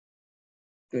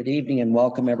Good evening and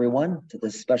welcome everyone to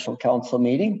this special council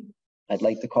meeting. I'd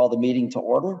like to call the meeting to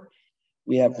order.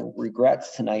 We have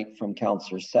regrets tonight from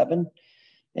Councillor Seven,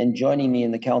 and joining me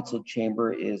in the council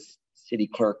chamber is City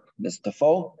Clerk Ms.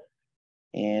 Defoe,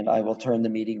 and I will turn the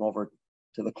meeting over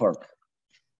to the clerk.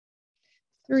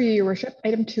 Through you, Your Worship.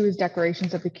 Item 2 is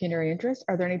declarations of pecuniary interest.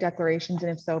 Are there any declarations,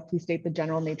 and if so, please state the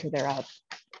general nature thereof.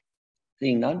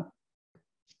 Seeing none.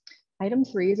 Item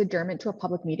 3 is adjournment to a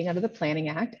public meeting under the Planning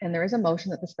Act, and there is a motion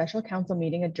that the special council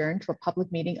meeting adjourn to a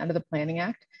public meeting under the Planning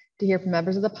Act to hear from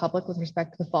members of the public with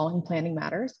respect to the following planning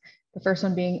matters. The first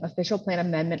one being official Plan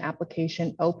Amendment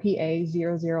Application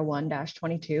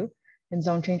OPA001-22 and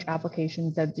Zone Change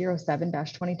Application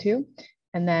Z07-22.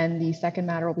 And then the second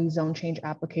matter will be Zone Change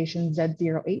Application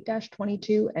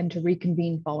Z08-22 and to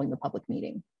reconvene following the public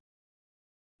meeting.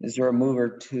 Is there a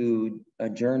mover to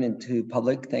adjourn into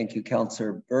public? Thank you,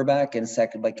 Councillor Burbach, and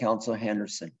second by Councillor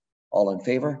Henderson. All in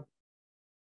favor?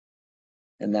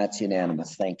 And that's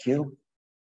unanimous. Thank you.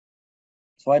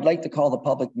 So I'd like to call the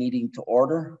public meeting to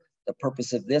order. The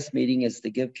purpose of this meeting is to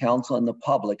give council and the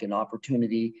public an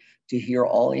opportunity to hear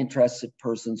all interested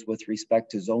persons with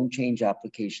respect to Zone Change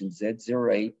Application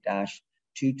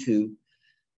Z08-22.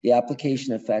 The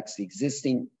application affects the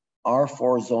existing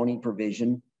R4 zoning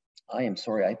provision. I am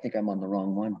sorry, I think I'm on the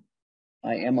wrong one.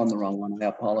 I am on the wrong one. I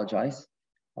apologize.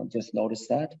 I've just noticed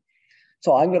that.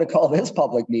 So I'm going to call this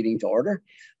public meeting to order.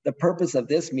 The purpose of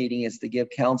this meeting is to give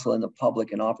council and the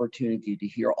public an opportunity to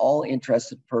hear all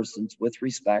interested persons with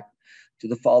respect to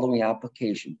the following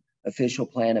application: Official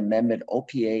Plan Amendment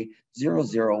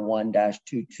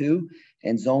OPA001-22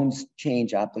 and Zone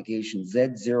Change Application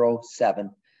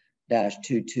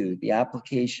Z07-22. The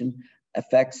application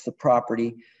affects the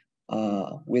property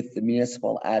with the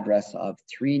municipal address of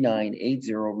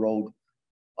 3980 Road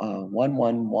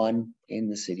 111 in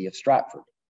the City of Stratford.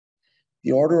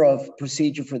 The order of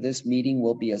procedure for this meeting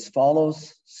will be as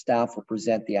follows. Staff will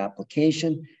present the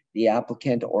application. The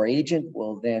applicant or agent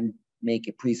will then make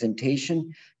a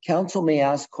presentation. Council may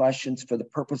ask questions for the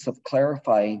purpose of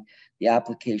clarifying the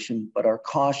application, but are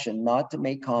cautioned not to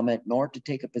make comment nor to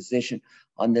take a position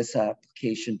on this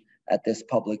application at this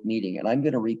public meeting. And I'm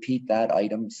going to repeat that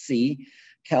item C.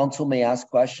 Council may ask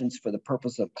questions for the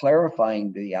purpose of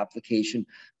clarifying the application,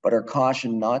 but are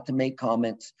cautioned not to make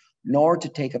comments nor to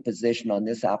take a position on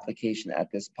this application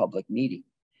at this public meeting.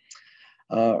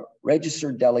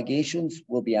 Registered delegations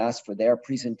will be asked for their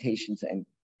presentations and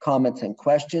comments and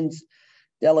questions.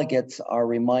 Delegates are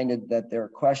reminded that their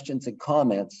questions and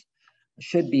comments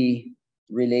should be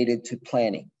related to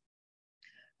planning.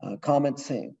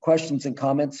 Questions and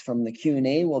comments from the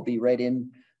Q&A will be read in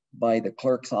by the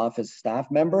clerk's office staff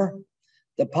member.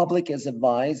 The public is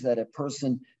advised that if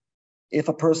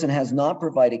a person has not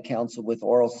provided council with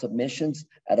oral submissions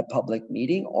at a public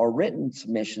meeting or written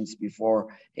submissions before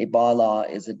a bylaw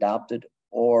is adopted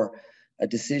or a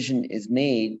decision is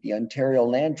made, the Ontario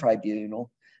Land Tribunal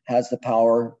has the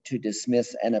power to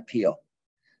dismiss an appeal.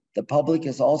 The public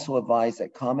is also advised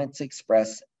that comments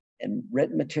expressed and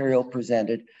written material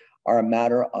presented are a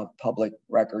matter of public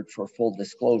record for full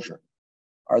disclosure.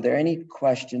 Are there any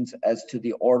questions as to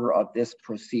the order of this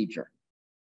procedure?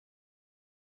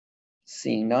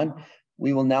 Seeing none,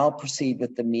 we will now proceed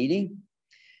with the meeting,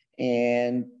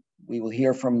 and we will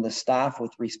hear from the staff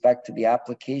with respect to the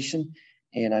application.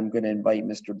 And I'm going to invite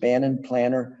Mr. Bannon,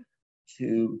 planner,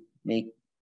 to make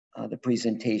the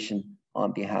presentation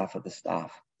on behalf of the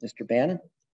staff. Mr. Bannon.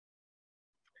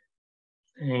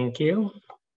 Thank you.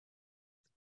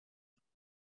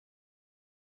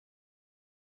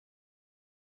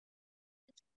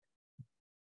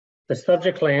 The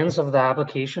subject lands of the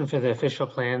application for the official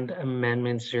Plan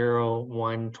Amendment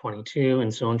 01-22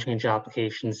 and Zone Change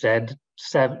Application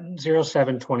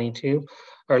Z07-22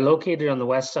 are located on the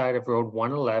west side of Road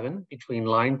 111 between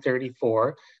line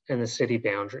 34 and the city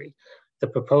boundary. The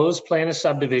proposed plan of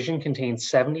subdivision contains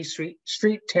 70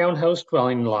 street townhouse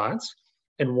dwelling lots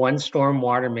and 1 storm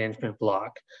water management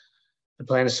block. The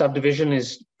plan of subdivision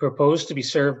is proposed to be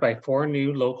served by 4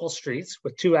 new local streets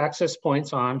with 2 access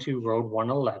points onto Road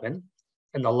 111.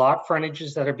 And the lot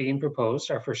frontages that are being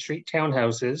proposed are for street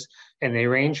townhouses, and they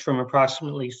range from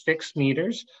approximately 6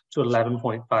 meters to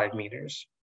 11.5 meters.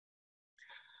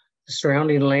 The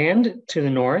surrounding land to the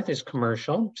north is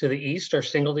commercial. To the east are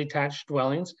single detached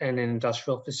dwellings and an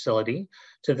industrial facility.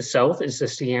 To the south is the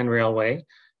CN Railway.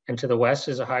 And to the west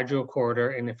is a hydro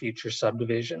corridor in a future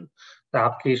subdivision. The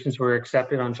applications were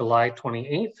accepted on July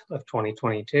 28th of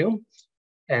 2022.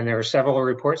 And there are several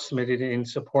reports submitted in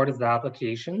support of the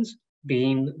applications,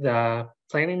 being the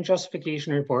planning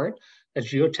justification report, a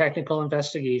geotechnical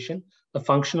investigation, a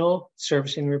functional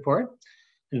servicing report,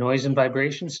 a noise and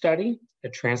vibration study, a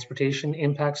transportation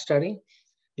impact study,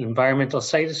 an environmental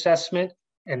site assessment,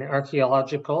 and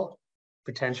archaeological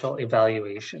potential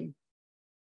evaluation.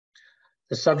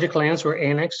 The subject lands were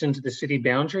annexed into the city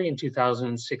boundary in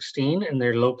 2016, and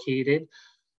they're located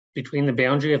between the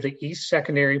boundary of the East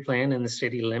Secondary Plan and the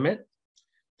city limit.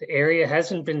 The area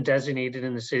hasn't been designated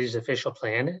in the city's official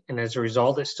plan, and as a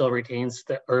result, it still retains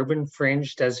the urban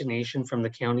fringe designation from the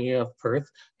County of Perth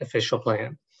official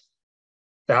plan.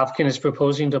 The applicant is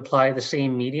proposing to apply the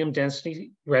same medium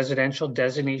density residential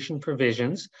designation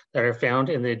provisions that are found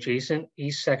in the adjacent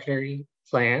East Secondary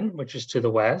Plan, which is to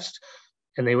the west,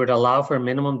 and they would allow for a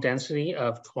minimum density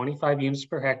of 25 units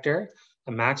per hectare,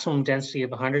 a maximum density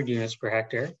of 100 units per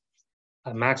hectare,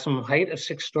 a maximum height of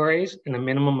 6 stories, and a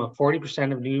minimum of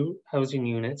 40% of new housing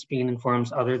units being in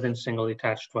forms other than single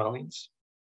detached dwellings.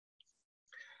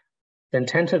 The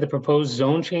intent of the proposed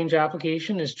zone change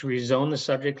application is to rezone the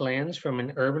subject lands from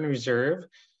an urban reserve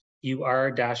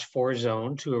UR-4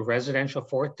 zone to a residential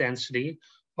 4th density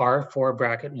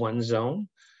R4-1 zone.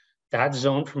 That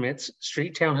zone permits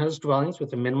street townhouse dwellings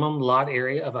with a minimum lot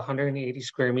area of 180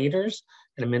 square meters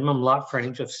and a minimum lot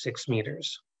frontage of 6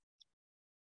 meters.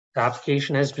 The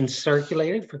application has been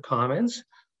circulated for comments.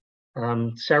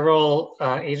 Several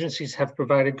agencies have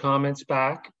provided comments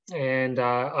back, and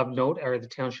of note are the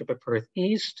Township of Perth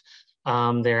East.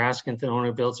 They're asking if the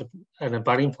owner builds an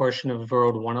abutting portion of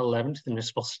Road 111 to the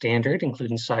municipal standard,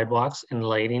 including sidewalks and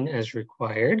lighting as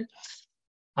required.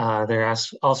 They're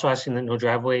also asking that no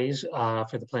driveways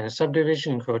for the plan of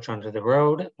subdivision encroach onto the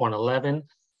road 111,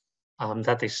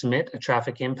 that they submit a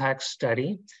traffic impact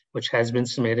study, which has been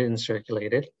submitted and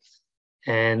circulated,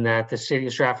 and that the City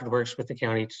of Stratford works with the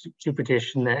county to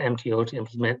petition the MTO to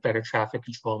implement better traffic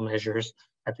control measures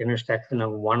at the intersection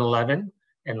of 111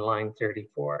 and line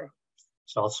 34.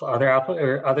 There's also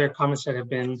other comments that have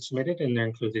been submitted, and they're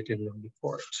included in the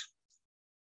report.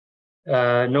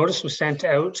 Notice was sent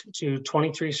out to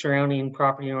 23 surrounding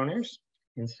property owners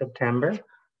in September,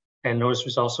 and notice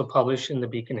was also published in the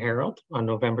Beacon Herald on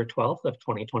November 12th of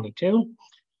 2022.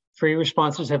 3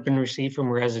 responses have been received from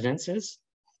residences.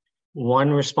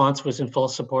 1 response was in full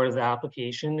support of the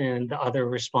application, and the other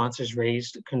responses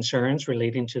raised concerns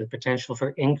relating to the potential for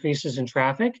increases in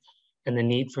traffic and the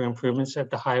need for improvements at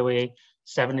the Highway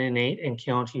 7 and 8 and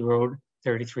County Road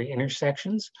 33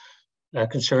 intersections.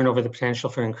 Concern over the potential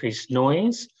for increased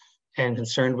noise, and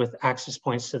concerned with access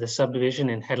points to the subdivision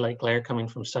and headlight glare coming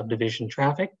from subdivision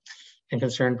traffic, and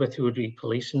concerned with who would be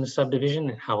policing the subdivision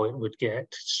and how it would get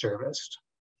serviced.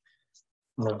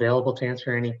 I'm available to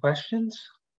answer any questions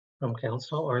from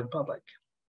council or the public.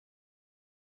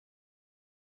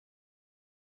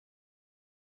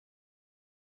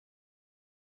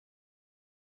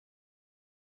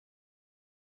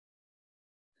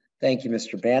 Thank you,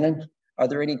 Mr. Bannon. Are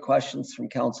there any questions from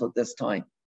council at this time?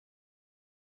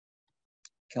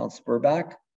 Councilor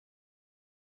Burbach.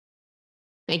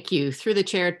 Thank you. Through the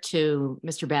chair to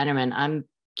Mr. Bannerman, I'm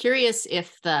curious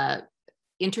if the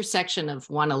intersection of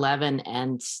 111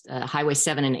 and Highway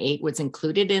 7 and 8 was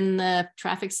included in the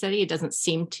traffic study. It doesn't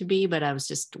seem to be, but I was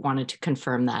just wanted to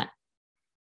confirm that.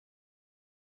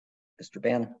 Mr.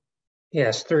 Bannon.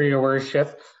 Yes, through your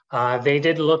worship. They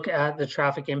did look at the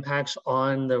traffic impacts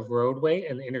on the roadway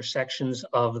and the intersections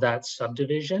of that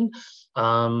subdivision.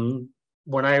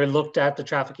 When I looked at the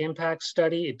traffic impact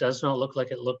study, it does not look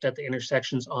like it looked at the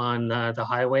intersections on the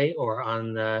highway or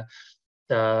on the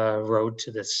road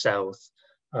to the south.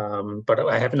 But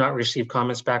I have not received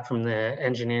comments back from the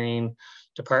engineering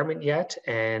department yet,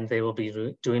 and they will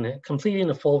be completing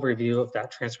a full review of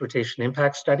that transportation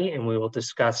impact study, and we will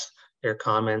discuss their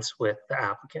comments with the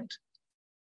applicant.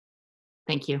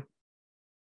 Thank you.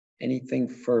 Anything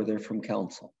further from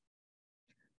council?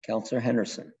 Councillor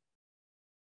Henderson.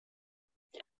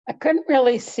 I couldn't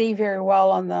really see very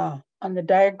well on the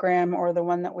diagram or the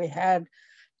one that we had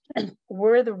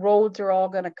where the roads are all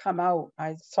going to come out.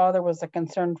 I saw there was a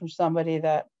concern from somebody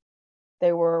that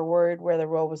they were worried where the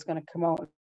road was going to come out.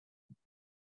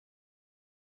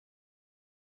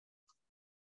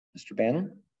 Mr.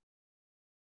 Bannon?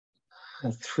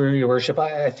 Through your worship,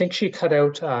 I think she cut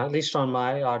out, at least on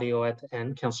my audio at the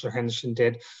end, Councillor Henderson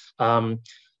did.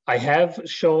 I have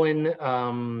shown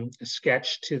a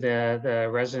sketch to the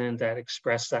resident that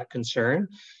expressed that concern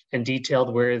and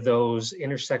detailed where those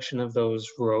intersection of those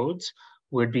roads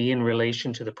would be in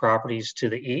relation to the properties to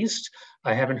the east.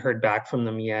 I haven't heard back from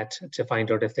them yet to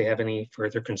find out if they have any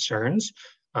further concerns,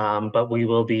 but we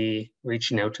will be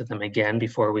reaching out to them again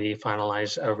before we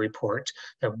finalize a report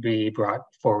that will be brought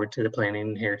forward to the Planning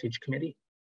and Heritage Committee.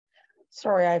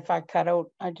 Sorry if I cut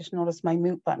out. I just noticed my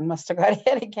mute button must have got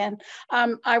hit again.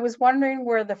 I was wondering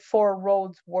where the 4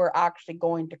 roads were actually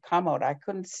going to come out. I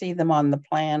couldn't see them on the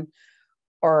plan,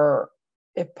 or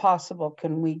if possible,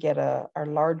 can we get a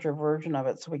larger version of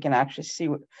it so we can actually see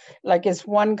what, like, is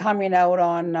one coming out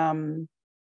on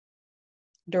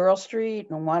Durrell Street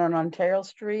and one on Ontario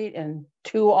Street and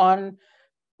 2 on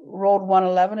Road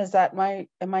 111? Is that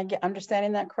am I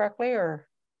understanding that correctly, or?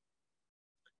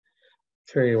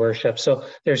 Through your worship. So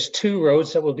there's 2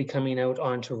 roads that will be coming out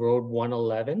onto Road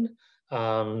 111.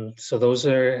 So those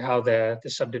are how the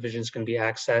subdivision is going to be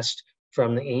accessed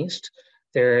from the east.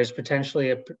 There is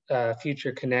potentially a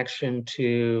future connection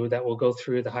that will go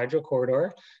through the hydro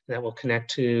corridor, and that will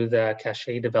connect to the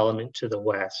Cache development to the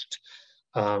west.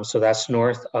 So that's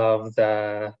north of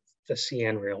the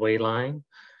CN railway line.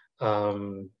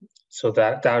 So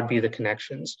that would be the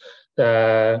connections.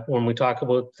 When we talk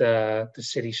about the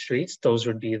city streets, those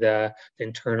would be the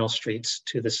internal streets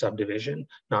to the subdivision,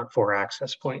 not 4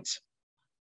 access points.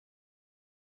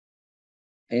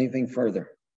 Anything further?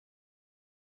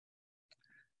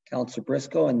 Councillor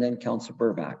Briscoe and then Councillor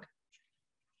Burbach.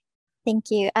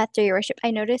 Thank you. Through your worship,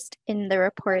 I noticed in the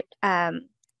report,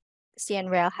 CN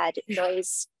Rail had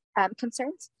noise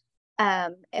concerns.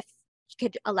 If you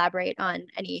could elaborate on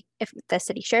if the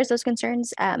city shares those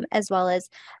concerns, as well as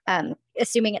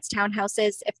assuming it's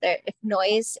townhouses, if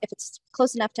it's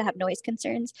close enough to have noise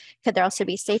concerns, could there also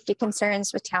be safety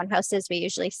concerns with townhouses? We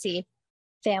usually see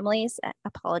families,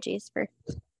 apologies for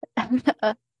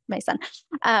my son,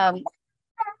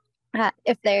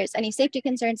 if there's any safety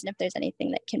concerns and if there's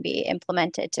anything that can be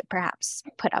implemented to perhaps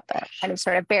put up any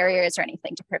sort of barriers or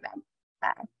anything to prevent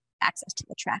access to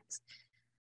the tracks.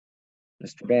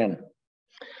 Mr. Bannon.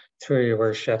 Through your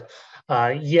worship.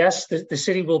 Yes, the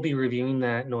city will be reviewing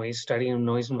that noise study and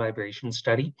noise and vibration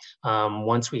study.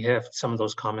 Once we have some of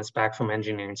those comments back from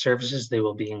engineering services, they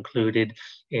will be included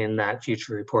in that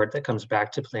future report that comes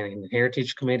back to Planning and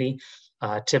Heritage Committee.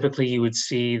 Typically, you would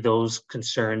see those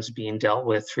concerns being dealt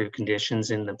with through conditions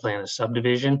in the plan of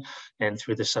subdivision and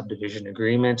through the subdivision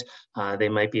agreement. They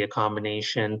might be a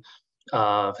combination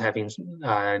of having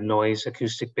noise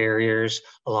acoustic barriers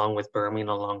along with berming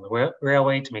along the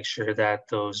railway to make sure that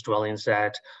those dwellings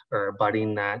that are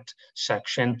abutting that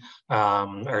section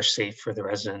are safe for the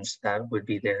residents that would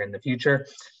be there in the future.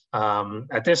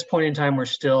 At this point in time, we're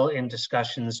still in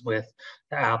discussions with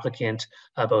the applicant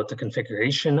about the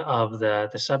configuration of the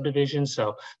subdivision.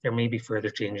 So there may be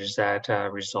further changes that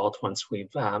result once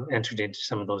we've entered into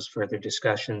some of those further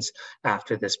discussions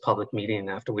after this public meeting,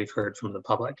 after we've heard from the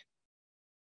public.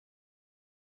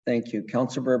 Thank you.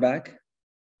 Councillor Burbach.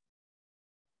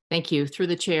 Thank you. Through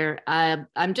the chair,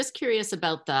 I'm just curious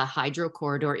about the hydro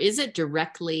corridor. Is it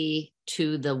directly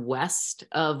to the west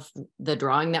of the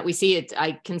drawing that we see?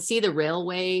 I can see the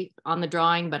railway on the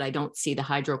drawing, but I don't see the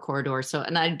hydro corridor. So,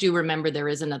 and I do remember there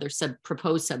is another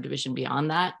proposed subdivision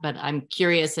beyond that, but I'm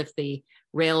curious if the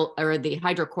rail or the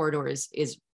hydro corridor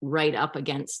is right up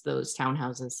against those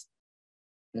townhouses.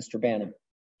 Mr. Bannon.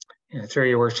 Yeah, through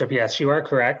your worship, yes, you are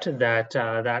correct that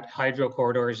that hydro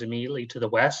corridor is immediately to the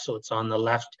west, so it's on the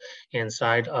left-hand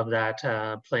side of that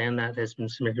plan that has been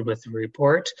submitted with the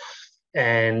report,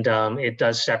 and it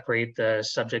does separate the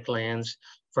subject lands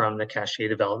from the Cache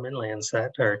development lands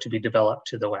that are to be developed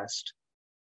to the west.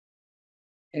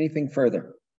 Anything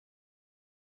further?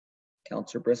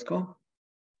 Councillor Briscoe.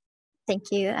 Thank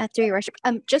you. Through your worship,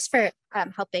 just for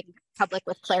helping public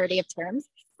with clarity of terms,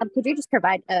 could you just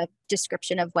provide a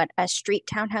description of what a street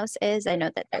townhouse is? I know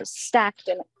that there's stacked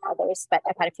and others, but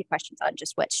I've had a few questions on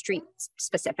just what street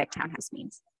specific townhouse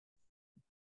means.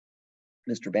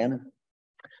 Mr. Bannon.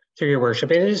 Through your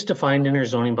worship, it is defined in our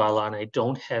zoning bylaw, and I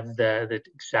don't have the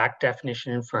exact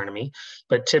definition in front of me,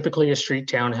 but typically a street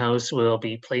townhouse will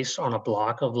be placed on a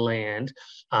block of land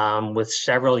with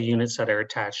several units that are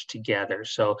attached together.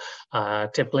 So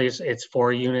typically it's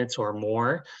 4 units or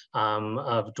more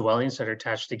of dwellings that are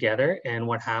attached together. And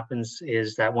what happens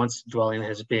is that once the dwelling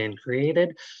has been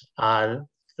created,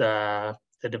 the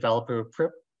developer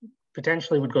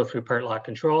potentially would go through part lot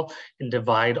control and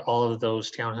divide all of those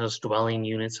townhouse dwelling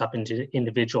units up into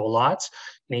individual lots.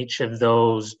 And each of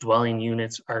those dwelling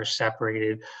units are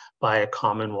separated by a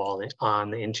common wall on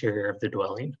the interior of the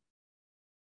dwelling.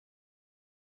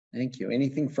 Thank you.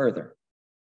 Anything further?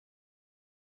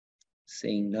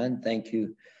 Seeing none, thank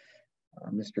you,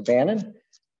 Mr. Bannon.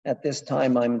 At this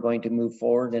time, I'm going to move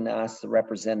forward and ask the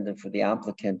representative for the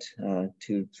applicant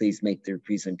to please make their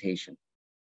presentation.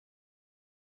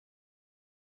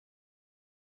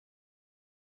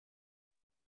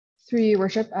 Through your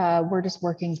worship, we're just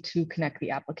working to connect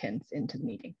the applicants into the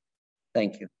meeting.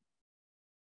 Thank you.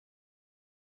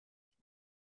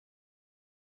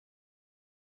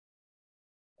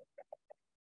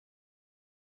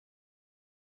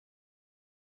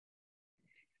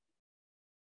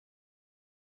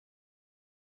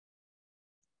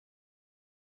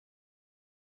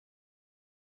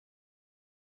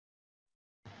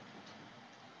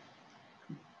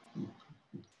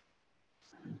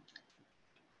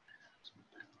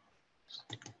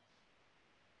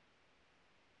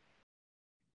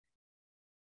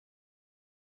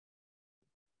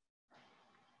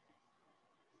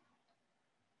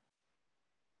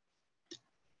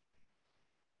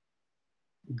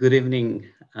 Good evening.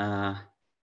 Can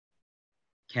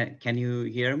you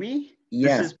hear me?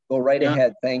 Yes, go right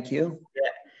ahead. Thank you.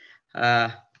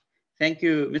 Thank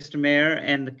you, Mr. Mayor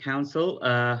and the council.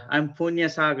 I'm Punya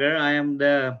Sagar. I am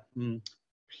the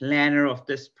planner of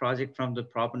this project from the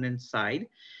proponent side.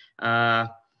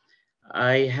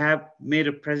 I have made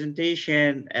a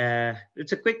presentation.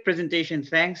 It's a quick presentation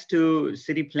thanks to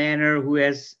city planner who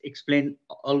has explained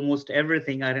almost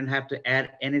everything. I didn't have to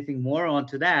add anything more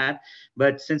onto that.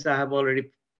 But since I have already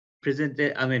prepared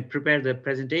the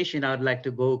presentation, I'd like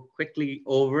to go quickly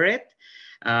over it.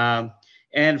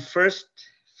 And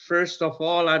first of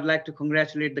all, I'd like to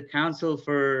congratulate the council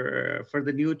for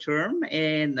the new term,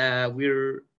 and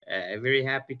we're very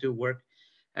happy to work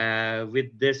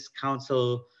with this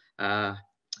council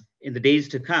in the days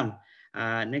to come.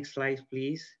 Next slide,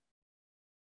 please.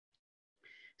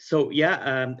 So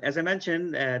yeah, as I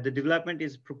mentioned, the development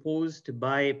is proposed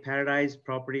by Paradise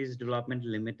Properties Development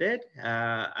Limited.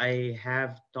 I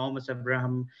have Thomas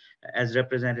Abraham as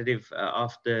representative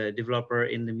of the developer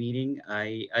in the meeting.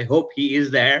 I hope he is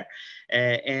there.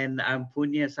 And I'm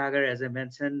Punya Sagar, as I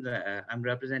mentioned. I'm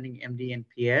representing MD and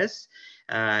PS.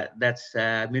 That's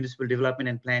Municipal Development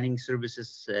and Planning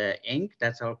Services, Inc.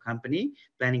 That's our company,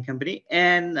 planning company.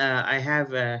 And I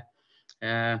have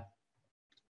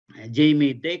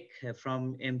Jamie Dick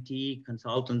from MTE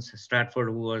Consultants Stratford,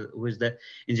 who is the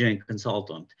engineering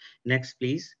consultant. Next,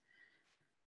 please.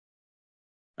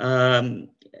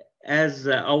 As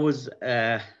I was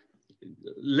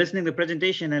listening to the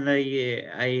presentation, and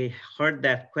I heard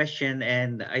that question,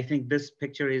 and I think this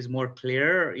picture is more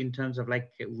clear in terms of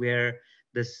like where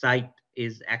the site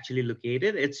is actually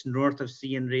located. It's north of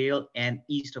CN Rail and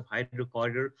east of Hydro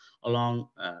Corridor along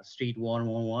Street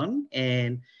 111,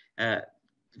 and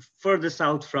further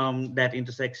south from that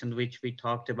intersection which we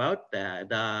talked about,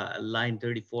 the line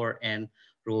 34 and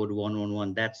road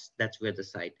 111. That's where the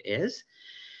site is.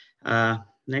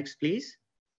 Next, please.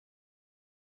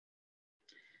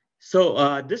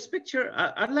 So this picture,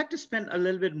 I'd like to spend a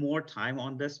little bit more time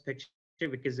on this picture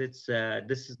because it's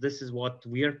this is what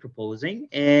we are proposing.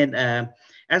 And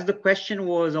as the question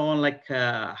was on like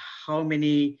how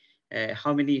many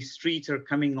streets are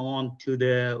coming on to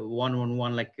the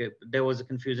 111, like there was a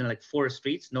confusion, like 4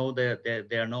 streets. No, there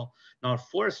are not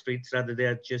 4 streets, rather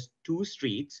there are just 2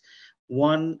 streets.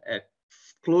 One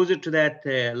closer to that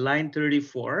line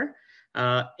 34,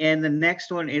 and the next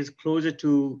one is closer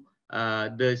to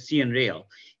the CN Rail.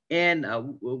 And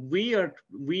we are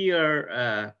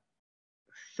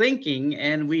thinking,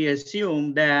 and we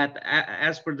assume that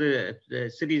as per the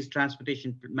city's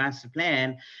transportation master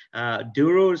plan,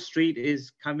 Duro Street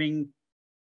is coming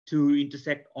to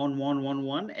intersect on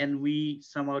 111, and we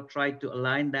somehow try to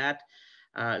align that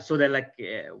so that like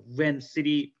when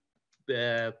city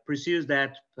pursues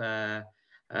that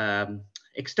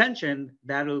extension,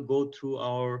 that will go through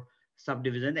our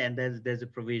subdivision, and there's a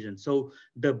provision. So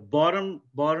the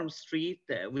bottom street,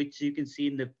 which you can see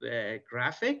in the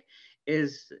graphic,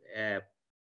 is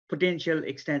potential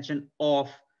extension of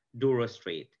Duro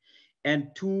Street, and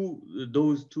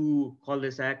those two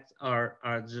cul-de-sacs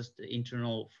are just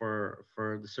internal for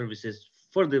the services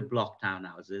for the block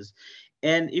townhouses.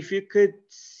 And if you could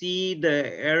see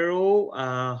the arrow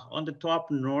on the top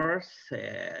north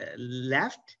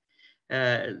left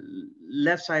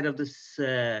side of this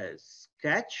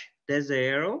sketch, there's an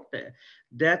arrow.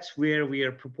 That's where we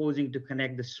are proposing to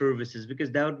connect the services,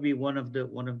 because that would be one of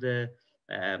the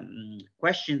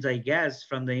questions, I guess,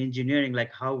 from the engineering,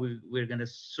 like how we're going to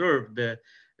serve the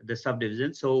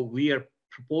subdivision. So we are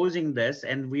proposing this,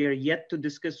 and we are yet to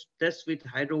discuss this with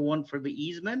Hydro One for the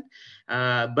easement.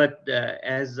 But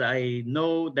as I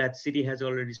know that city has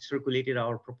already circulated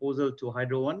our proposal to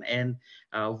Hydro One, and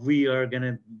we are going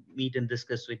to meet and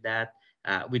discuss with that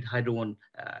with Hydro One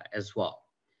as well.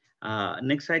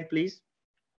 Next slide, please.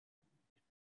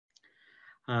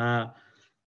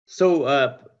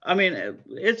 So, I mean,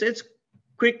 it's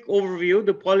quick overview.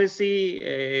 The policy,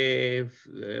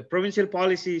 provincial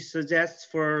policy suggests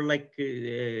for like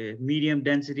medium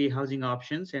density housing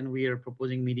options, and we are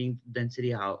proposing medium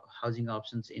density housing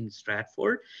options in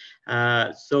Stratford.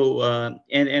 And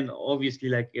obviously,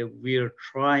 like we are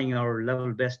trying our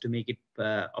level best to make it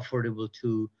affordable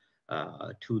to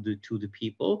the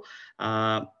people.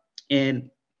 And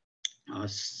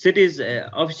city's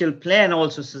official plan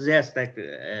also suggests that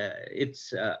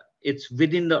it's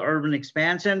within the urban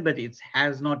expansion, but it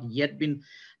has not yet been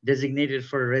designated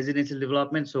for residential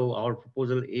development. So our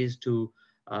proposal is to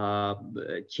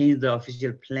change the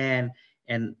official plan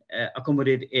and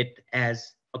accommodate it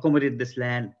as accommodate this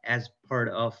land as part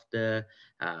of the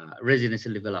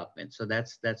residential development. So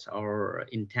that's our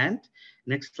intent.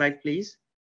 Next slide, please.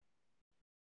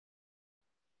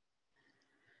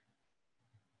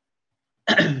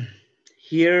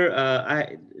 Here,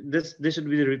 this should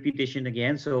be the repetition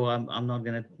again, so I'm not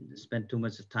gonna spend too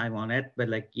much time on it. But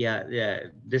like, yeah,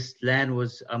 this land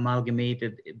was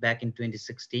amalgamated back in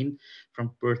 2016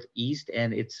 from Perth East,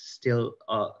 and it's still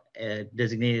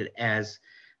designated as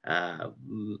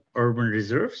urban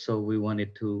reserve. So we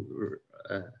wanted to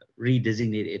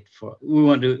redesignate it for. We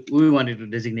wanted to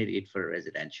designate it for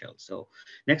residential. So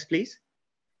next, please.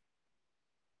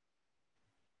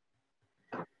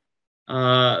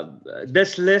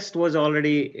 This list was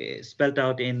already spelled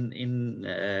out in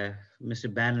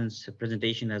Mr. Bannon's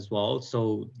presentation as well.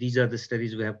 So these are the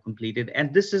studies we have completed,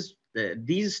 and this is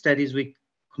these studies we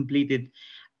completed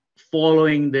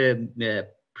following the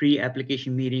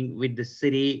pre-application meeting with the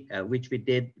city, which we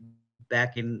did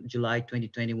back in July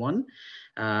 2021.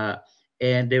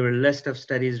 And there were a list of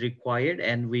studies required,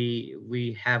 and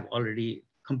we have already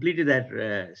completed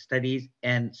that studies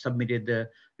and submitted the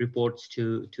reports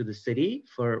to the city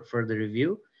for the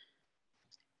review.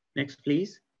 Next,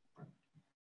 please.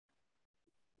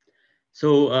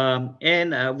 So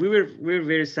we were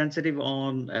very sensitive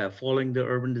on following the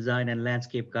urban design and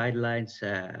landscape guidelines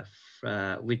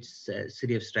which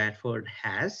City of Stratford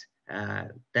has.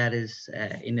 That is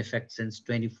in effect since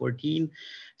 2014.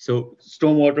 So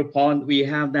stormwater pond, we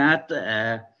have that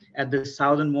at the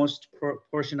southernmost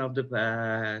portion of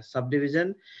the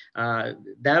subdivision.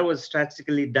 That was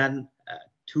strategically done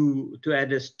to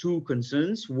address two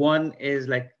concerns. One is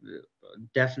like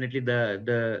definitely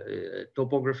the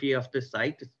topography of the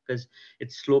site, because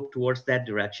it's sloped towards that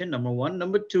direction, number one.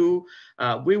 Number two,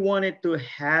 we wanted to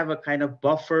have a kind of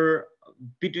buffer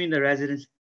between the residents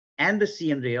and the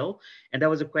sea and rail, and that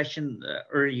was a question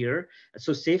earlier.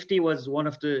 So safety was one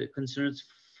of the concerns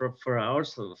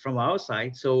from our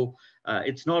side. So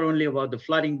it's not only about the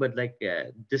flooding, but like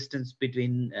distance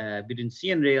between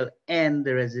sea and rail and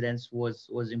the residents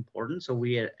was important. So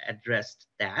we addressed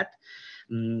that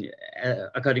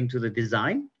according to the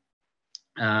design.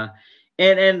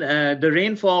 And the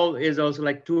rainfall is also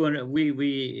like 200.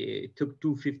 We took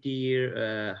 250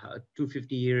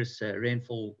 years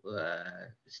rainfall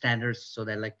standards, so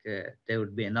that like there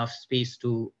would be enough space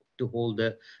to hold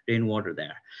the rainwater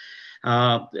there.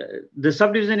 The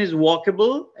subdivision is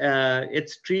walkable.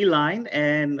 It's tree lined,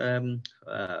 and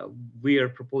we are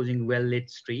proposing well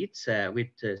lit streets with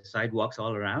sidewalks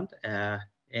all around.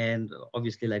 And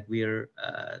obviously, like we are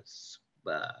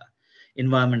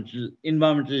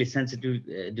environmentally sensitive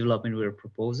development we're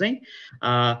proposing.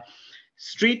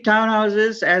 Street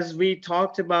townhouses, as we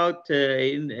talked about,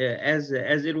 as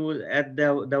it was,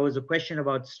 there was a question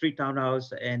about street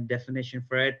townhouse and definition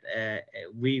for it.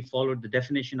 We followed the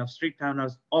definition of street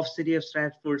townhouse of City of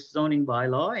Stratford zoning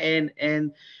bylaw,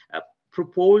 and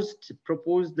proposed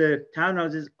the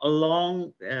townhouses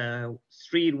along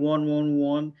Street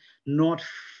 111, not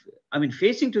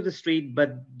facing to the street,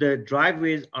 but the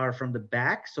driveways are from the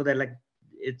back, so that like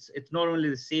it's not only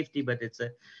the safety, but it's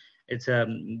a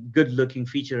good looking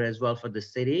feature as well for the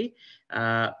city.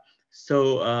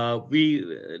 So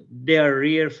they are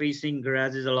rear facing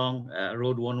garages along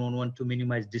Road 111 to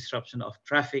minimize disruption of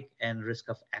traffic and risk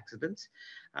of accidents.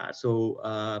 So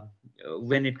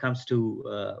when it comes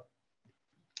to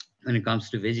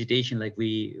vegetation, like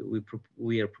we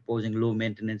are proposing low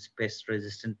maintenance, pest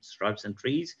resistant shrubs and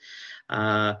trees.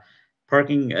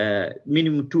 Parking,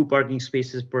 minimum 2 parking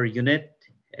spaces per unit,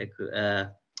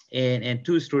 and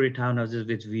 2-story townhouses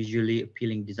with visually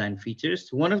appealing design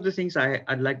features. One of the things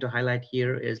I'd like to highlight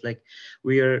here is like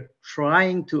we are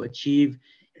trying to achieve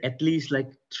at least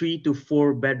like 3 to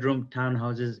 4 bedroom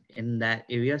townhouses in that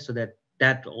area, so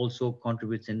that also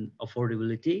contributes in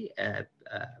affordability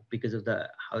because of the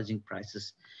housing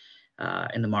prices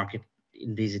in the market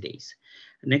in these days.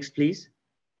 Next, please.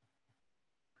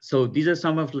 So these are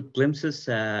some of the glimpses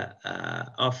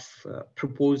of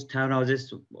proposed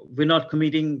townhouses. We're not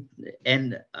committing,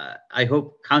 and I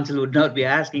hope council would not be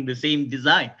asking the same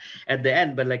design at the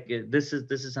end, but like this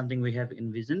is something we have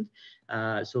envisioned.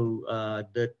 So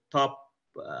the top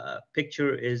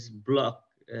picture is block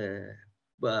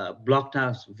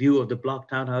townhouse view of the block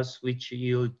townhouse, which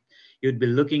you'd be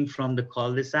looking from the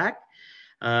cul-de-sac.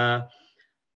 The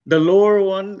lower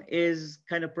one is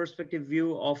kind of perspective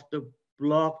view of the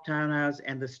block townhouse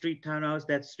and the street townhouse.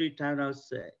 That street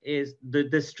townhouse is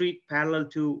the street parallel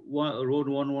to Road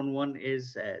 111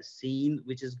 is seen,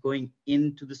 which is going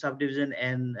into the subdivision,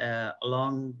 and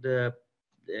along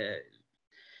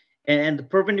and the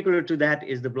perpendicular to that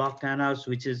is the block townhouse,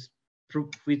 which is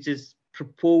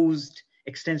proposed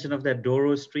extension of that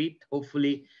Doro Street.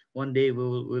 Hopefully one day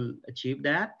we'll achieve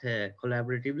that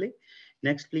collaboratively.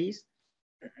 Next, please.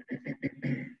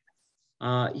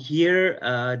 Here,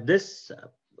 this,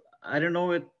 I don't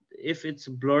know if it's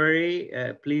blurry,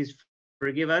 please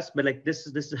forgive us, but like this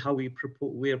is how we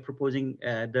are proposing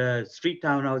the street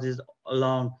townhouses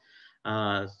along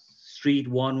Street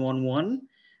 111.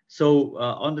 So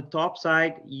on the top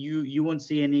side, you won't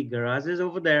see any garages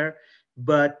over there,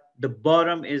 but the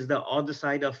bottom is the other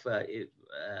side of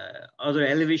other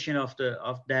elevation of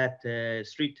that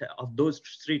street, of those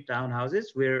street townhouses,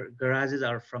 where garages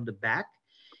are from the back,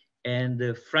 and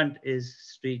the front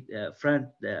is front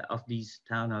of these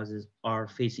townhouses are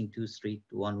facing to Street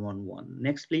 111.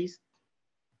 Next, please.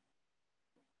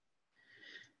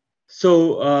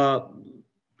 So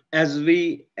as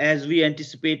we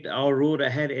anticipate, our road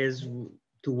ahead is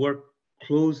to work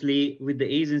closely with the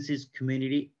agencies,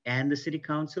 community, and the City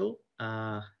Council.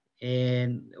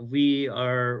 And we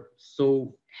are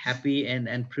so happy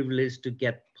and privileged to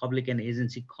get public and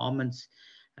agency comments.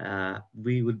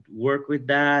 We would work with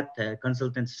that.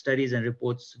 Consultant studies and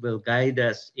reports will guide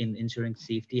us in ensuring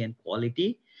safety and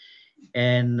quality.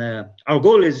 And our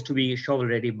goal is to be shovel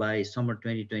ready by summer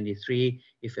 2023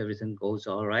 if everything goes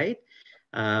all right.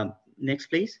 Next,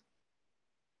 please.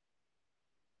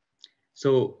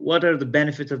 So what are the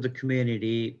benefits of the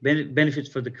community? Benefits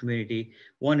for the community.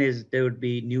 One is there would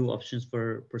be new options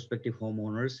for prospective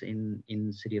homeowners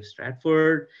in City of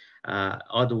Stratford.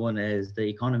 Other one is the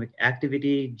economic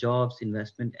activity, jobs,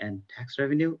 investment, and tax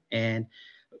revenue. And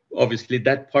obviously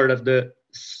that part of the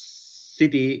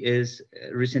city is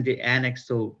recently annexed,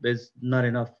 so there's not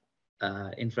enough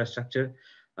infrastructure.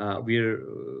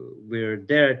 We're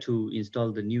there to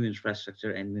install the new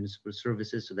infrastructure and municipal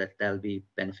services so that that'll be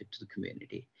benefit to the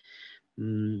community.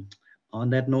 On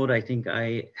that note, I think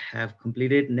I have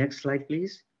completed. Next slide,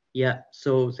 please. Yeah,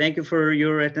 so thank you for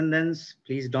your attendance.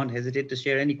 Please don't hesitate to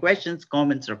share any questions,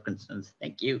 comments, or concerns.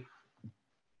 Thank you.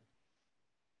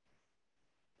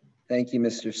 Thank you,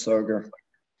 Mr. Sorger.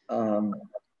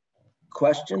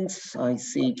 Questions? I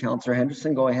see Councillor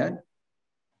Henderson, go ahead.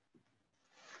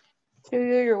 Through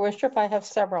you, Your Worship, I have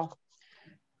several.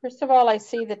 First of all, I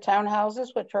see the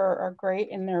townhouses, which are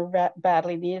great and they're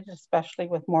badly needed, especially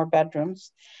with more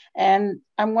bedrooms. And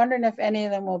I'm wondering if any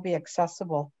of them will be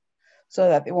accessible so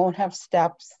that they won't have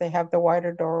steps. They have the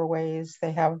wider doorways.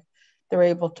 They're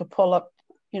able to pull up,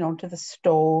 to the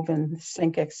stove and the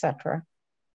sink, etc.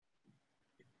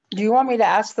 Do you want me to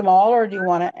ask them all, or do you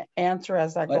want to answer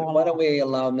as I go along? Why don't we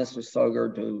allow Mr.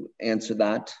 Sorger to answer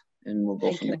that, and we'll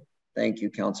go from there. Thank you,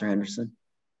 Councillor Henderson.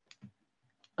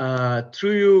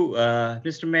 Through you,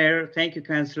 Mr. Mayor, thank you,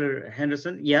 Councillor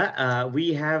Henderson. Yeah,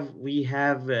 we have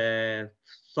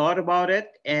thought about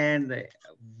it, and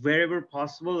wherever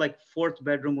possible, like fourth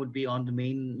bedroom would be on the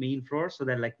main floor, so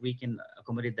that like we can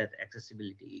accommodate that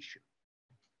accessibility issue.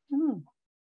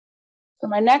 So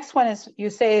my next one is, you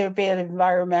say it would be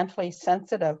environmentally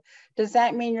sensitive. Does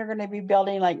that mean you're going to be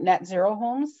building like net zero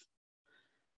homes?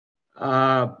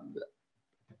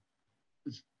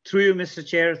 Through you, Mr.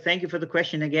 Chair, thank you for the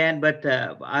question again, but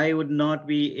I would not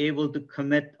be able to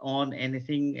commit on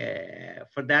anything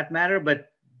for that matter,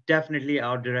 but definitely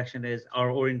our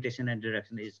orientation and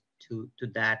direction is to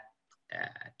that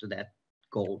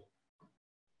goal.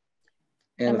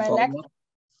 And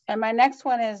my next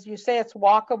one is, you say it's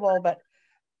walkable,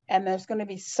 and there's going to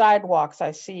be sidewalks,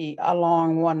 I see,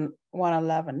 along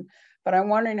 111, but I'm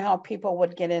wondering how people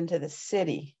would get into the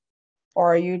city.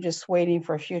 Or are you just waiting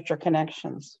for future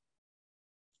connections?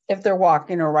 If they're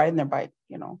walking or riding their bike,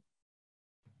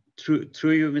 Through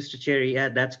you, Mr. Chair, yeah,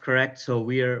 that's correct. So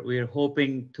we are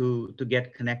hoping to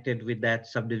get connected with that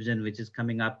subdivision, which is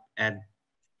coming up on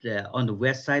the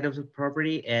west side of the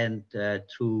property, and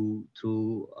through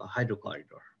a hydro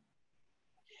corridor.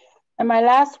 And my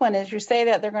last one is, you say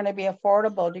that they're going to be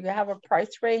affordable. Do you have a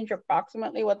price range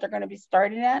approximately what they're going to be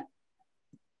starting at?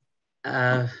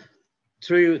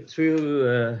 Through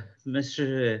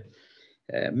Mr.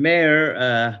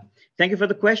 Mayor, thank you for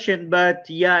the question, but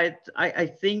yeah, I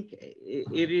think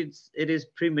it is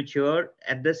premature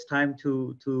at this time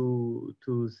to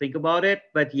think about it.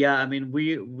 But yeah, I mean,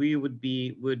 we would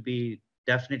be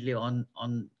definitely on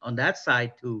that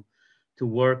side to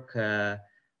work for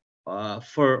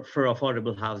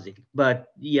affordable housing.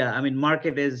 But yeah, I mean,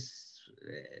 market is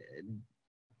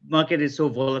so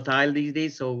volatile these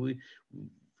days, so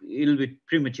it'll be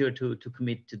premature to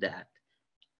commit to that.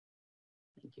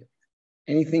 Thank you.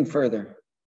 Anything further?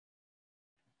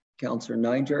 Councillor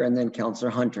Niger, and then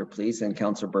Councillor Hunter, please, and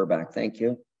Councillor Burback. Thank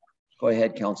you. Go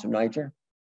ahead, Councillor Niger.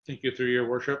 Thank you, through your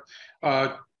worship.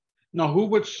 Now, who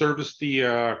would service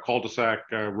the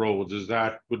cul-de-sac roads? Is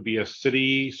that would be a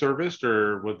city serviced,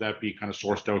 or would that be kind of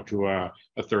sourced out to a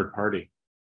third party?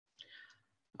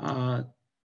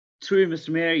 Through Mr.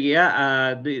 Mayor,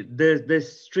 yeah, the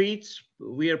streets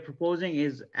we are proposing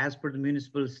is as per the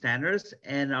municipal standards,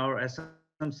 and our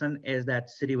assumption is that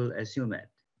city will assume it.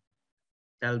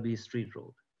 That'll be street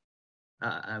road.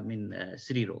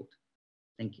 City road.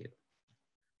 Thank you.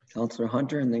 Councillor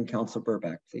Hunter and then Councillor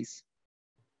Burback, please.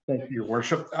 Thank you, Your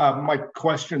Worship. My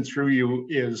question through you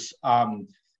is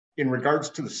in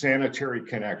regards to the sanitary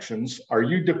connections, are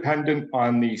you dependent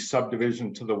on the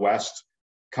subdivision to the west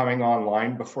coming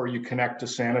online before you connect to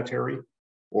sanitary,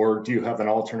 or do you have an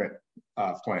alternate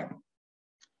plan?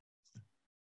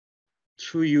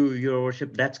 Through you, Your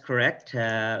Worship, that's correct.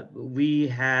 We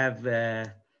have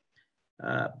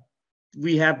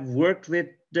worked with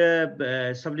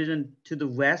the subdivision to the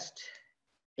west,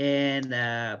 and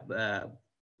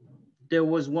there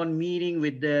was one meeting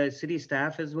with the city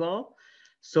staff as well.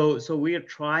 So we are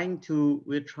trying to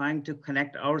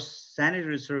connect our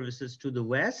sanitary services to the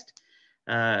west,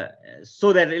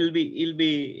 so that it'll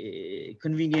be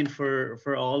convenient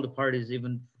for all the parties,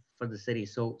 even for the city.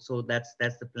 So that's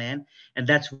the plan, and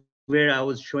that's where I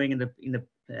was showing in the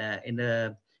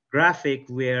graphic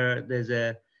where there's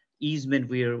a easement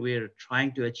we're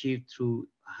trying to achieve through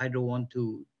Hydro One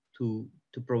to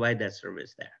provide that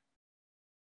service there.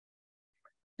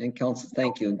 And Council,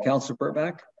 thank you. And Councillor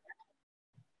Burback.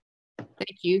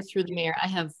 Thank you. Through the mayor, I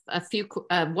have a few.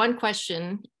 One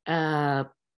question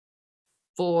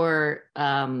for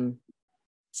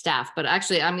staff, but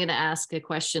actually I'm going to ask a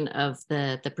question of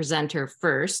the presenter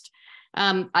first.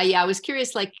 I was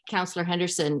curious, like Councillor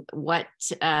Henderson, what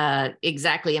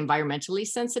exactly environmentally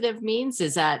sensitive means.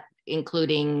 Is that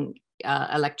including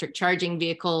electric charging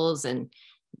vehicles and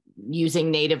using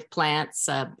native plants?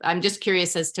 I'm just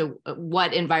curious as to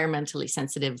what environmentally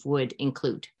sensitive would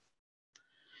include.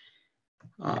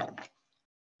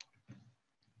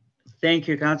 Thank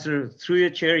you, Councillor. Through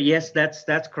your chair, yes,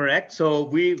 that's correct. So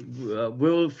we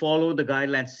will follow the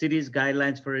guidelines, city's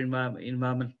guidelines for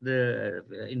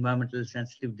environmental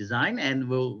sensitive design, and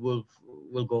we'll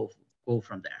go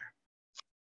from there.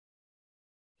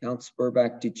 Councillor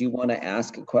Burback, did you want to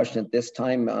ask a question at this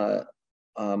time,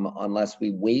 unless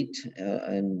we wait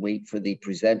and wait for the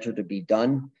presenter to be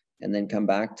done and then come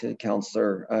back to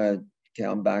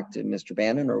Mr.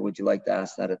 Bannon, or would you like to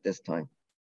ask that at this time?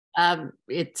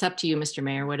 It's up to you, Mr.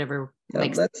 Mayor, whatever.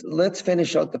 Let's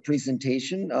finish out the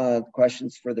presentation,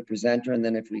 questions for the presenter, and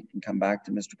then if we can come back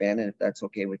to Mr. Bannon, if that's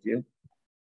okay with you.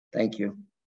 Thank you.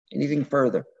 Anything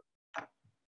further?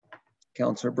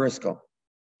 Councillor Briscoe.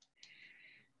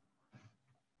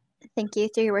 Thank you,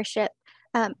 through your worship.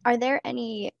 Are there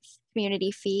any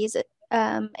community fees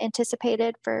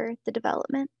anticipated for the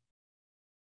development?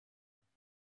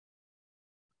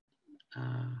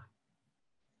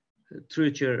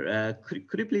 Through your,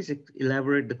 could you please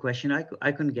elaborate the question? I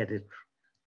couldn't get it.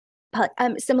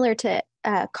 Similar to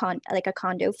like a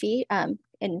condo fee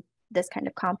in this kind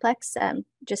of complex.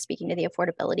 Just speaking to the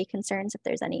affordability concerns, if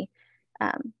there's any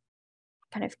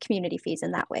kind of community fees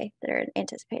in that way that are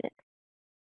anticipated.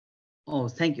 Oh,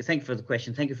 thank you for the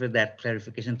question. Thank you for that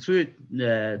clarification. Through you,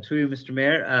 Mr.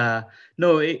 Mayor.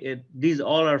 No, these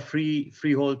all are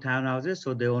freehold townhouses,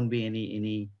 so there won't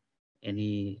be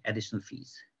any additional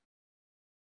fees.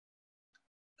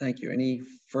 Thank you. Any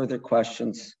further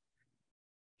questions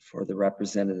for the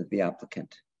representative of the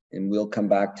applicant? And we'll come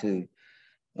back to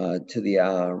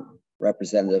the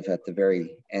representative at the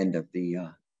very end of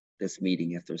this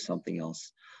meeting if there's something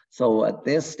else. So at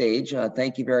this stage,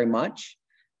 thank you very much.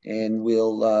 And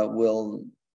we'll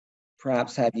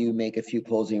perhaps have you make a few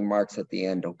closing remarks at the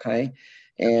end, okay?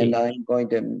 And okay. I'm going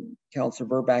to, Councillor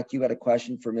Burback, you had a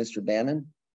question for Mr. Bannon?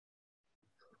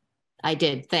 I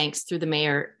did, thanks, through the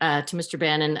mayor to Mr.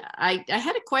 Bannon. I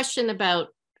had a question about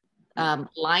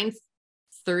line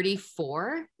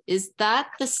 34. Is that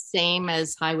the same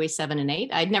as Highway 7 and 8?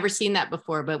 I'd never seen that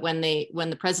before, but when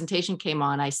the presentation came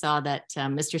on, I saw that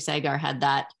Mr. Sagar had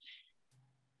that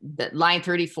line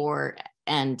 34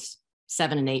 and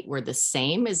 7 and 8 were the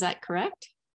same. Is that correct?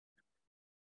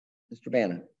 Mr.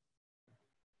 Bannon.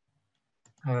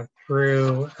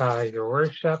 Through your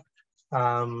worship,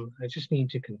 I just need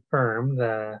to confirm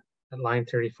that line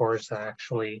 34 is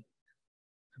actually,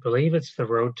 I believe it's the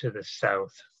road to the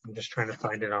south. I'm just trying to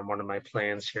find it on one of my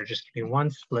plans here. Just give me one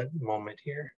split moment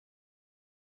here.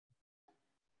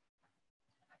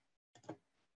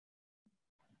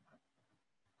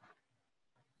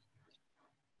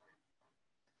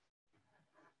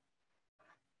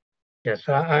 Yes,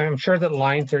 I'm sure that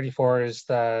line 34 is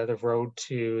the road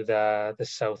to the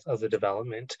south of the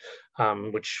development,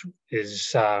 which is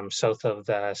south of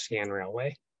the CN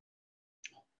Railway.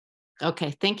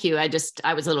 Okay, thank you. I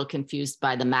was a little confused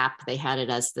by the map. They had it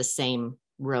as the same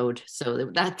road,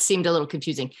 so that seemed a little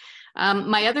confusing.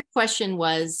 My other question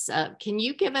was, can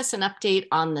you give us an update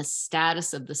on the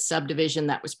status of the subdivision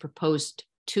that was proposed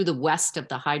to the west of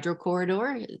the hydro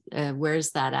corridor? Where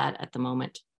is that at the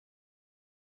moment?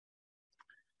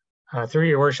 Through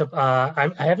your worship,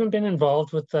 I haven't been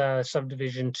involved with the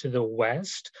subdivision to the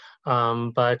west,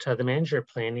 but the manager of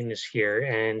planning is here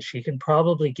and she can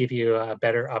probably give you a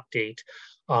better update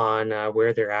on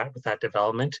where they're at with that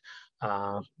development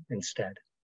instead.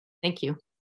 Thank you.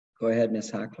 Go ahead,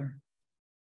 Ms. Hackler.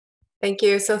 Thank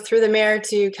you. So through the mayor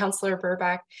to Councillor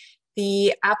Burback,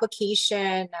 the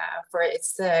application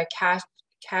it's the Cache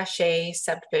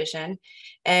subdivision,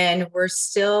 and we're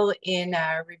still in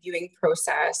a reviewing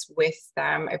process with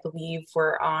them. I believe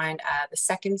we're on the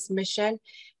second submission,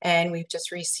 and we've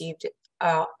just received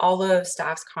all of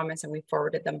staff's comments and we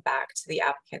forwarded them back to the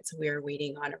applicant. So we are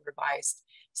waiting on a revised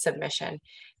submission,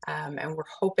 and we're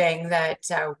hoping that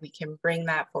we can bring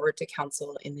that forward to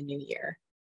council in the new year.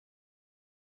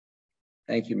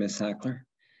 Thank you, Ms. Hackler.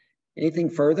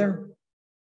 Anything further?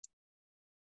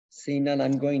 Seeing none,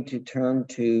 I'm going to turn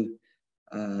to,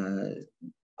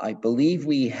 I believe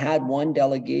we had one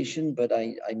delegation, but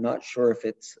I'm not sure if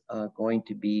it's going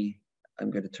to be,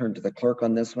 I'm going to turn to the clerk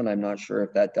on this one. I'm not sure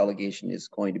if that delegation is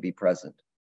going to be present.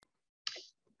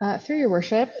 Through your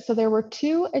worship, so there were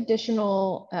two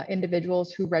additional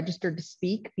individuals who registered to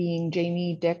speak, being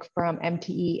Jamie Dick from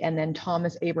MTE and then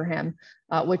Thomas Abraham,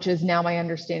 which is now my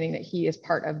understanding that he is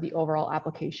part of the overall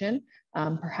application.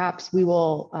 Perhaps we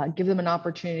will give them an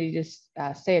opportunity to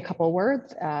say a couple of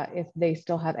words if they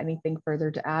still have anything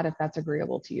further to add, if that's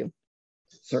agreeable to you.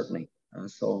 Certainly.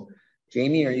 So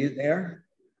Jamie, are you there?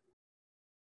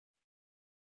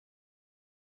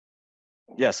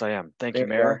 Yes, I am. Thank you, There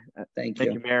you Mayor. are. Thank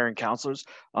you, Mayor and councilors.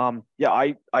 Yeah,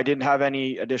 I didn't have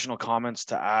any additional comments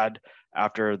to add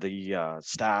after the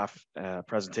staff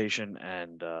presentation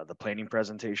and the planning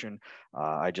presentation.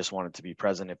 I just wanted to be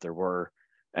present if there were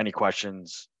any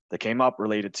questions that came up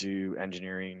related to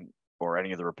engineering or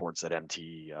any of the reports that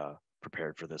MT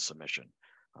prepared for this submission.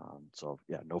 So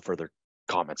yeah, no further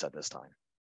comments at this time.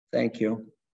 Thank you.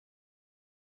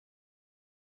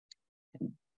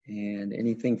 And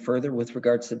anything further with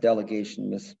regards to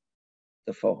delegation, Ms.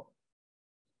 Defoe?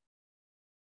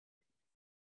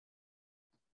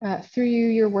 Through you,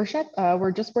 your worship,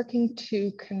 we're just working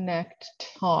to connect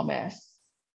Thomas.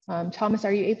 Thomas,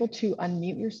 are you able to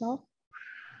unmute yourself?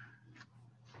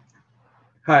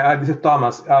 Hi, this is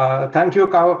Thomas. Thank you,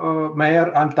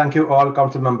 Mayor, and thank you all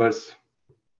council members.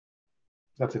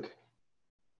 That's it.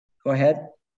 Go ahead.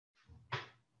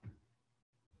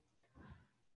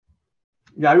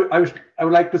 Yeah, I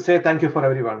would like to say thank you for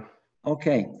everyone.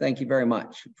 Okay, thank you very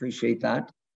much. Appreciate that.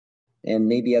 And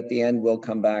maybe at the end, we'll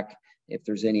come back if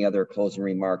there's any other closing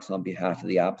remarks on behalf of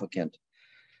the applicant.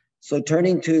 So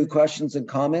turning to questions and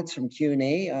comments from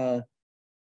Q&A,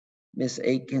 Ms.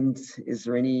 Aikens, is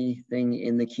there anything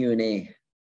in the Q&A?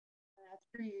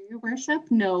 For your worship,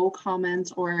 no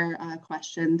comments or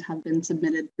questions have been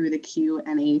submitted through the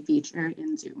Q&A feature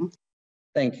in Zoom.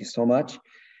 Thank you so much.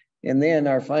 And then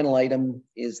our final item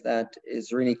is that, is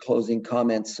there any closing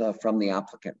comments from the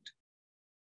applicant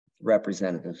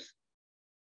representatives?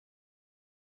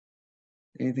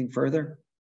 Anything further?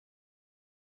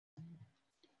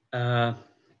 Thank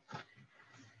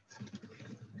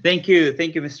you,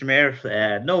 Mr.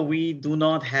 Mayor. No, we do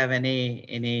not have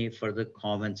any further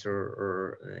comments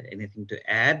or anything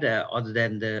to add other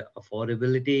than the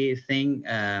affordability thing.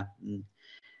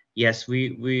 Yes,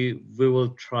 we will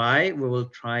try. We will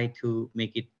try to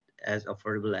make it as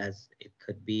affordable as it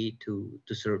could be to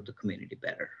serve the community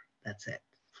better. That's it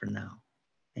for now.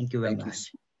 Thank you very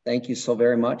much. Thank you so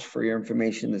very much for your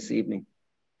information this evening.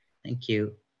 Thank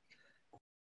you.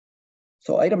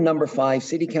 So item number 5,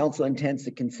 City Council intends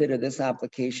to consider this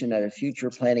application at a future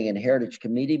Planning and Heritage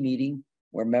Committee meeting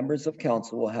where members of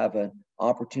council will have an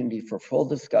opportunity for full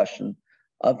discussion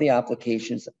of the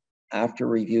applications after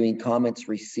reviewing comments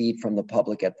received from the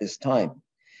public at this time.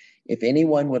 If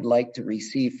anyone would like to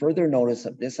receive further notice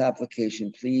of this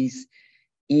application, please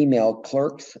email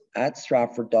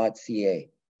clerks@stratford.ca.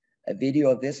 A video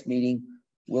of this meeting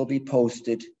will be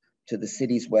posted to the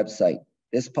city's website.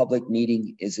 This public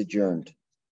meeting is adjourned.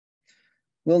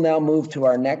 We'll now move to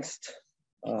our next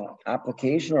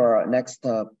application or our next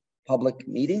public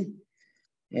meeting.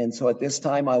 And so at this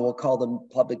time, I will call the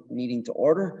public meeting to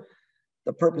order.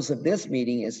 The purpose of this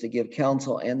meeting is to give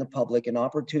council and the public an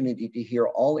opportunity to hear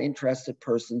all interested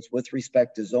persons with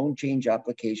respect to Zone Change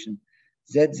Application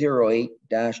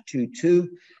Z08-22.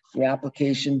 The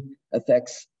application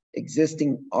affects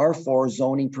existing R4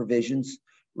 zoning provisions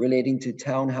relating to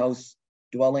townhouse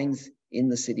dwellings in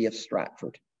the city of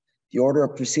Stratford. The order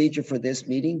of procedure for this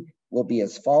meeting will be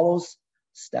as follows.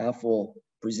 Staff will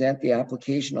present the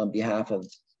application on behalf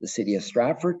of the city of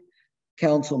Stratford.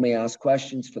 Council may ask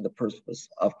questions for the purpose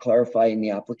of clarifying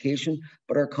the application,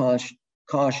 but are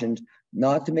cautioned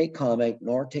not to make comment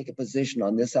nor take a position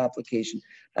on this application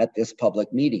at this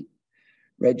public meeting.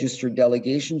 Registered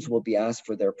delegations will be asked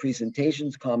for their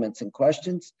presentations, comments, and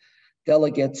questions.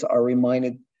 Delegates are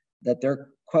reminded that their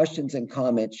questions and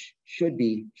comments should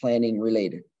be planning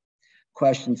related.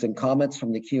 Questions and comments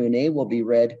from the Q&A will be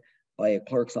read by a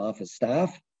clerk's office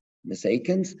staff, Ms.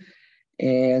 Aikens,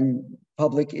 and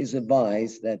public is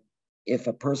advised that if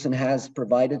a person has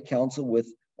provided council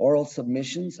with oral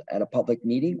submissions at a public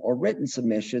meeting or written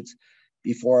submissions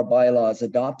before a bylaw is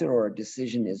adopted or a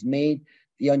decision is made,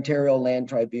 the Ontario Land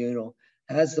Tribunal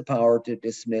has the power to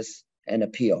dismiss an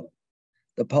appeal.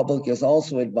 The public is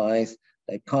also advised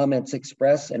that comments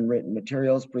expressed and written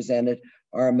materials presented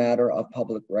are a matter of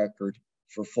public record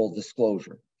for full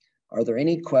disclosure. Are there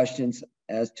any questions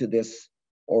as to this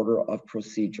order of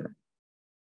procedure?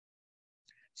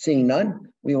 Seeing none,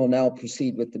 we will now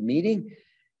proceed with the meeting,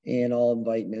 and I'll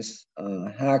invite Ms.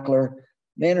 Hackler,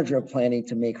 Manager of Planning,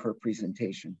 to make her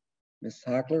presentation. Ms.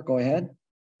 Hackler, go ahead.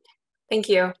 Thank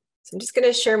you. So I'm just going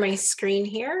to share my screen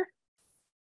here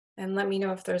and let me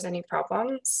know if there's any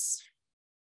problems.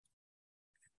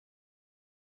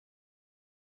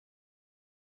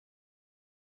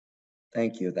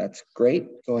 Thank you. That's great.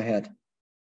 Go ahead.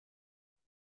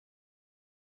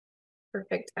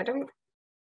 Perfect.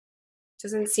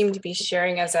 Doesn't seem to be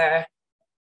sharing as a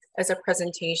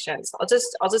presentation. So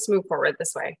I'll just move forward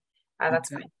this way.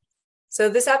 That's okay. Fine. So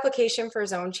this application for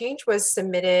zone change was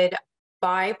submitted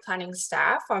by planning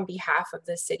staff on behalf of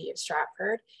the City of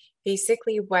Stratford.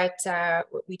 Basically, what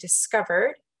we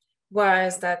discovered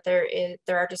was that there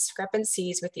are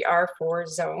discrepancies with the R4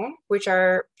 zone, which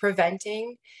are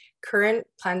preventing current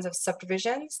plans of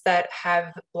subdivisions that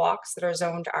have blocks that are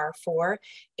zoned R4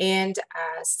 and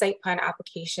site plan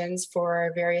applications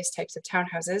for various types of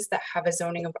townhouses that have a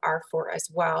zoning of R4 as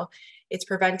well. It's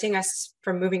preventing us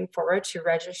from moving forward to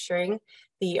registering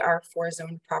the R4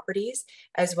 zone properties,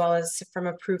 as well as from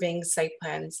approving site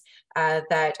plans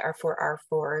that are for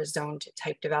R4 zoned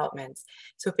type developments.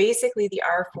 So basically the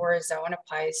R4 zone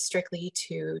applies strictly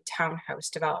to townhouse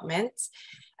developments.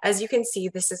 As you can see,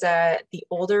 this is the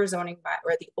older zoning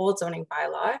the old zoning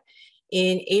bylaw.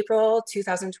 In April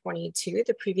 2022,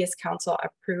 the previous council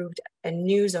approved a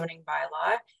new zoning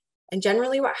bylaw. And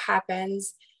generally what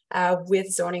happens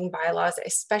with zoning bylaws,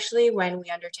 especially when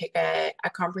we undertake a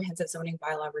comprehensive zoning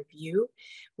bylaw review,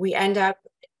 we end up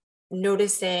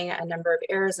noticing a number of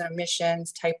errors and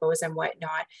omissions, typos and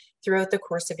whatnot throughout the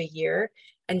course of a year.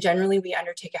 And generally we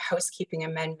undertake a housekeeping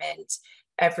amendment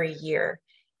every year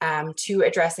to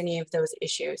address any of those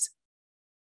issues.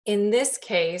 In this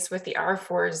case, with the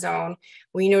R4 zone,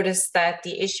 we noticed that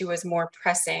the issue was more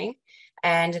pressing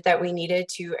and that we needed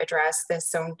to address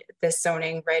this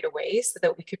zoning right away so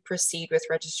that we could proceed with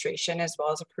registration as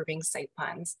well as approving site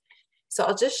plans. So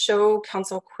I'll just show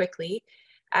council quickly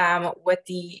what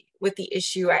the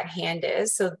issue at hand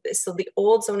is. So the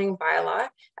old zoning bylaw,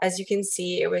 as you can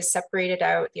see, it was separated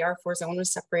out, the R4 zone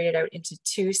was separated out into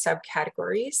 2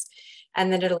 subcategories.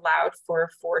 And then it allowed for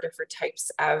 4 different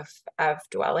types of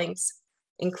dwellings,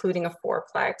 including a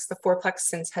fourplex. The fourplex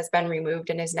since has been removed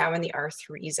and is now in the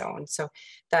R3 zone. So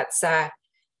that's,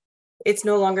 it's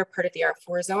no longer part of the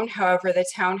R4 zone. However, the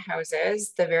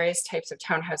townhouses, the various types of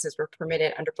townhouses were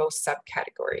permitted under both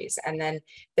subcategories. And then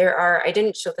there are, I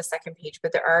didn't show the second page,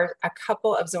 but there are a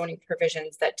couple of zoning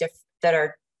provisions that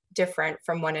are different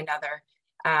from one another.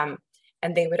 And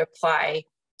they would apply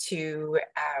to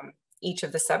each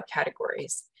of the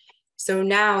subcategories. So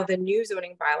now the new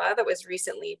zoning bylaw that was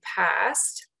recently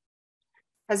passed,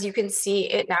 as you can see,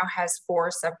 it now has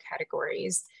 4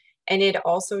 subcategories, and it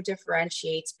also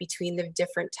differentiates between the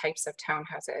different types of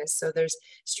townhouses. So there's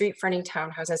street fronting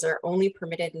townhouses are only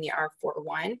permitted in the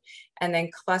R41, and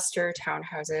then cluster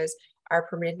townhouses are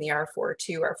permitted in the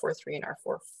R42, R43, and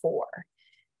R44.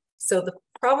 So the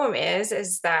problem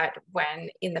is that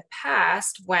when in the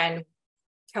past, when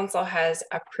council has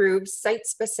approved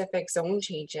site-specific zone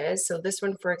changes. So this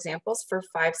one, for example, is for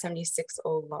 5760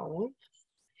 loan.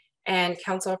 And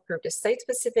council approved a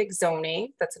site-specific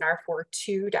zoning, that's an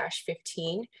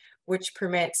R42-15, which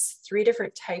permits 3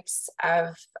 different types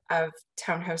of of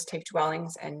townhouse type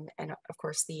dwellings and of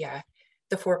course the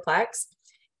fourplex.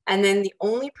 And then the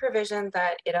only provision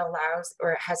that it allows,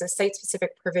 or it has a site specific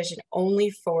provision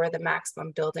only for the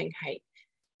maximum building height.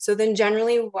 So then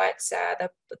generally what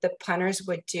the planners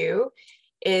would do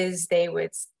is they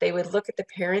would look at the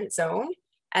parent zone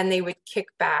and they would kick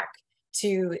back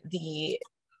to the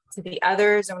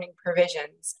other zoning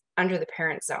provisions under the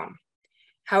parent zone.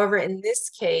 However, in this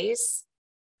case,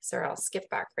 sorry, I'll skip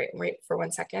back right for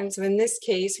 1 second. So in this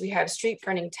case, we have street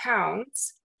fronting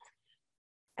towns,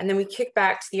 and then we kick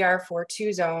back to the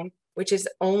R42 zone, which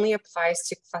only applies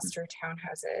to cluster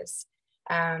townhouses.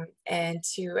 And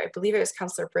to, I believe it was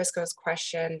Councillor Briscoe's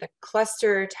question, the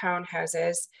cluster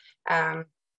townhouses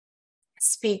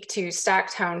speak to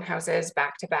stacked townhouses,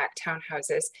 back-to-back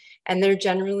townhouses, and they're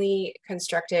generally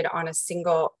constructed on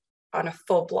a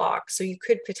full block. So you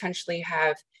could potentially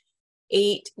have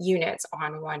 8 units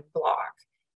on one block.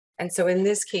 And so in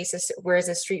this case, whereas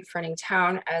a street fronting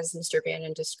town, as Mr.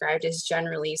 Bannon described, is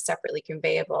generally separately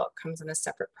conveyable, it comes on a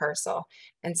separate parcel.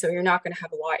 And so you're not going to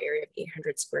have a lot area of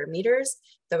 800 square meters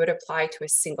that would apply to a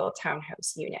single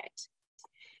townhouse unit.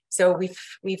 So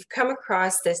we've come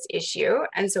across this issue.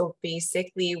 And so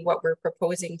basically what we're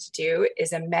proposing to do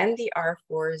is amend the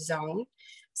R4 zone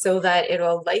so that it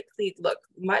will likely look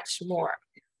much more,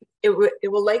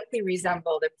 it will likely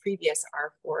resemble the previous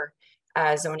R4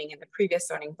 zoning in the previous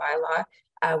zoning bylaw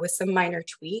with some minor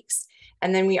tweaks.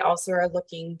 And then we also are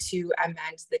looking to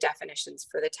amend the definitions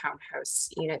for the townhouse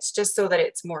units, just so that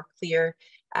it's more clear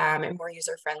and more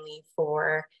user-friendly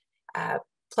for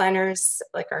planners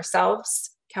like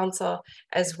ourselves, council,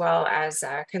 as well as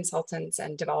consultants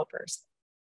and developers.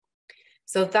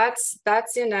 So that's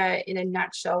in a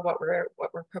nutshell what we're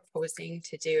proposing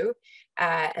to do.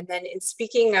 And then in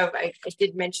speaking of, I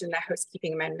did mention the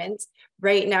housekeeping amendments.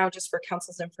 Right now, just for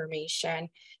council's information,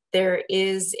 there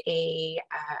is a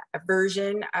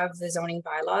version of the zoning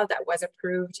bylaw that was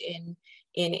approved in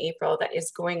April that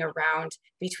is going around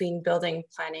between building,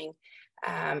 planning,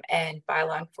 and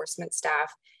bylaw enforcement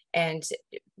staff, and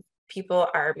people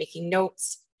are making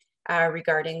notes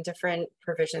regarding different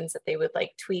provisions that they would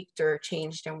like tweaked or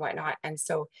changed and whatnot. And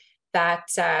so that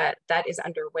is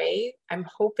underway. I'm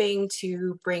hoping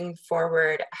to bring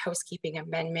forward a housekeeping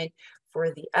amendment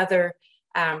for the other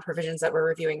provisions that we're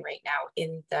reviewing right now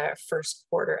in the first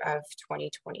quarter of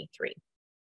 2023.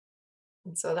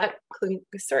 And so that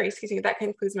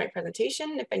concludes my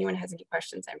presentation. If anyone has any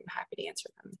questions, I'm happy to answer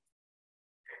them.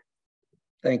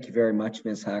 Thank you very much,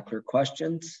 Ms. Hackler.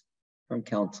 Questions from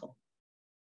council?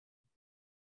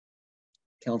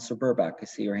 Councillor Burbach, I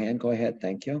see your hand. Go ahead.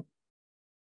 Thank you.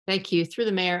 Thank you. Through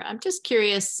the mayor, I'm just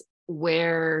curious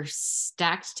where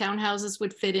stacked townhouses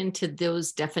would fit into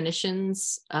those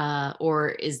definitions, or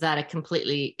is that a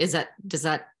completely, does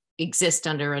that exist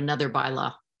under another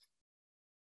bylaw?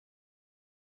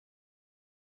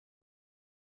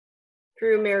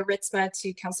 Through Mayor Ritzma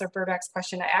to Councillor Burbach's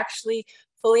question, I actually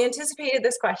fully anticipated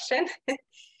this question.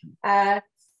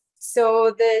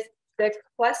 So the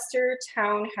cluster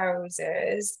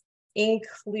townhouses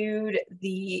include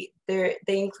they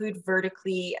include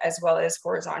vertically as well as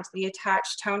horizontally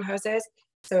attached townhouses.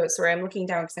 So sorry, I'm looking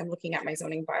down because I'm looking at my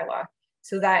zoning bylaw.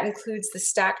 So that includes the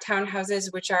stacked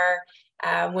townhouses, which are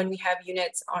when we have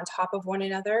units on top of one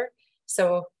another.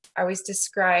 So I always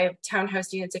describe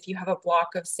townhouse units, if you have a block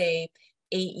of say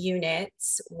 8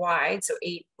 units wide, so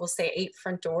we'll say 8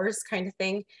 front doors kind of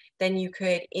thing, then you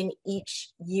could, in each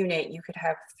unit, you could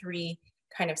have 3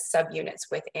 kind of subunits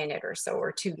within it or so,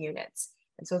 or 2 units.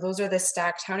 And so those are the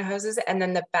stacked townhouses. And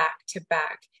then the back to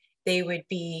back, they would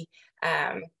be,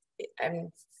 they're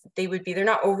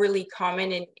not overly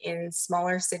common in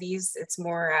smaller cities. It's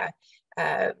more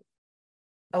a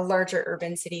larger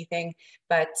urban city thing,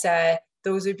 but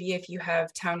those would be if you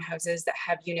have townhouses that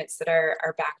have units that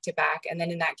are back to back. And then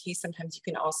in that case, sometimes you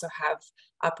can also have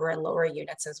upper and lower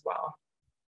units as well.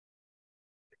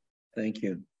 Thank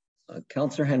you.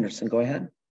 Councillor Henderson, go ahead.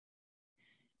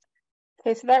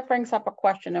 Okay, so that brings up a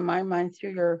question in my mind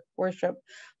through your worship.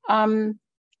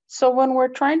 So when we're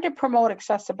trying to promote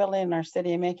accessibility in our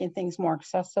city and making things more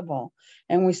accessible,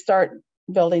 and we start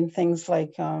building things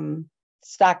like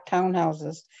stacked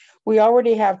townhouses, we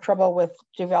already have trouble with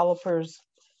developers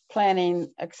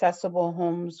planning accessible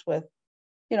homes with,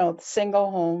 single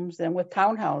homes and with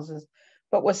townhouses.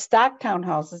 But with stacked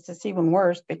townhouses, it's even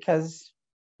worse because,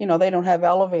 they don't have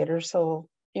elevators. So,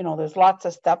 there's lots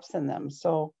of steps in them.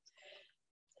 So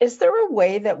is there a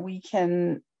way that we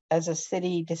can, as a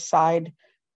city, decide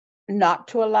not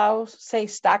to allow, say,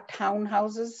 stacked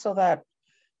townhouses so that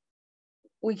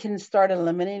we can start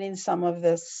eliminating some of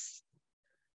this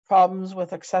problems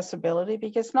with accessibility,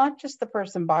 because not just the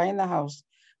person buying the house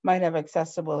might have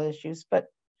accessible issues, but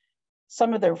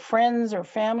some of their friends or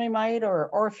family might,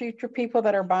 or future people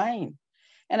that are buying.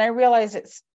 And I realize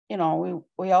it's, you know,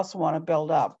 we also want to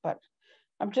build up, but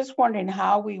I'm just wondering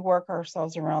how we work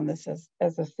ourselves around this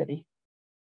as a city.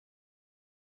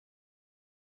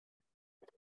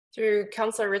 Through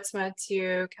Councillor Ritzma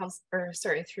to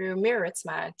through Mayor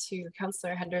Ritzma to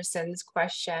Councillor Henderson's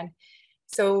question.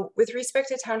 So with respect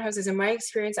to townhouses, in my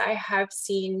experience, I have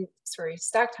seen,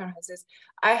 stacked townhouses.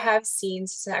 I have seen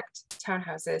stacked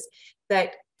townhouses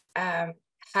that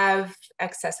have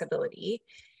accessibility.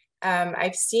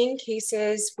 I've seen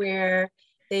cases where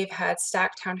they've had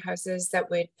stacked townhouses that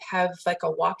would have like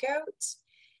a walkout,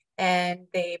 and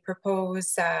they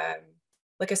propose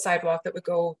like a sidewalk that would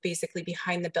go basically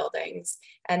behind the buildings,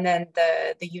 and then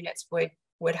the units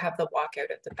would have the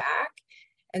walkout at the back.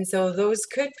 And so those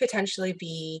could potentially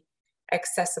be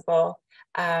accessible.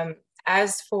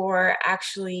 As for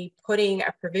actually putting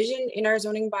a provision in our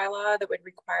zoning bylaw that would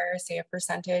require, say, a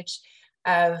percentage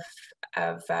of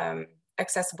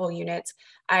accessible units,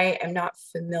 I am not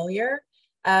familiar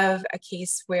of a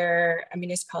case where a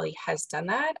municipality has done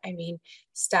that. I mean,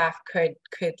 staff could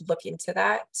look into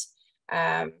that.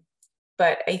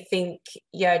 But I think,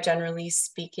 yeah, generally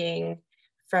speaking,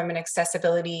 from an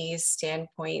accessibility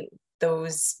standpoint,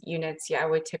 those units, yeah,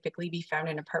 would typically be found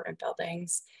in apartment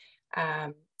buildings,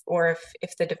 or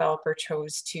if the developer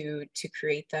chose to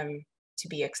create them to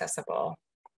be accessible.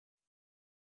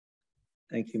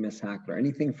 Thank you, Ms. Hackler.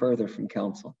 Anything further from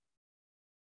council?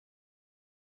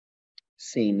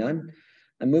 Seeing none,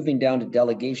 I'm moving down to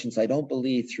delegations. I don't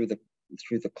believe through the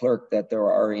clerk that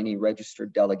there are any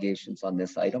registered delegations on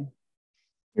this item.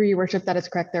 Through your worship, that is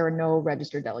correct. There are no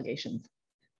registered delegations.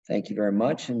 Thank you very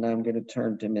much. And I'm going to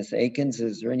turn to Ms. Aikens.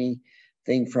 Is there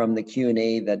anything from the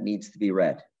Q&A that needs to be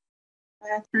read?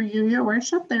 Through you, your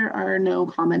worship, there are no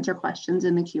comments or questions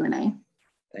in the Q&A.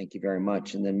 Thank you very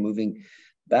much. And then moving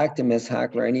back to Ms.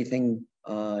 Hackler, anything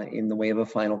in the way of a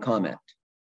final comment?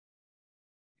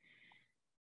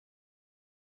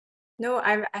 No,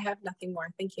 I have nothing more.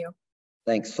 Thank you.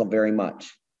 Thanks so very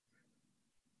much.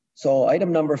 So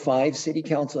item number 5, City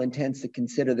Council intends to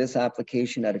consider this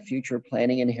application at a future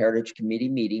Planning and Heritage Committee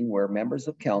meeting where members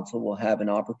of council will have an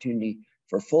opportunity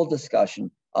for full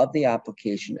discussion of the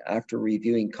application after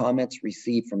reviewing comments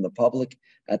received from the public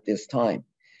at this time.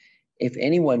 If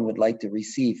anyone would like to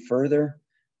receive further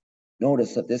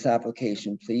notice of this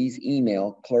application, please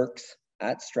email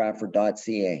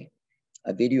clerks@stratford.ca.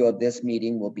 A video of this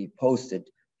meeting will be posted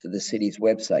to the city's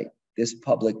website. This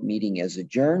public meeting is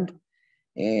adjourned,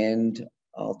 and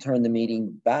I'll turn the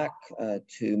meeting back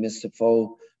to Ms.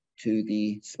 Defoe to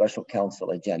the special council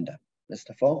agenda. Ms.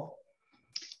 Defoe?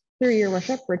 Through your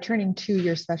worship, returning to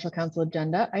your special council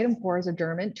agenda, item 4 is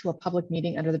adjournment to a public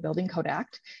meeting under the Building Code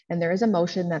Act. And there is a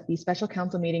motion that the special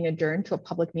council meeting adjourn to a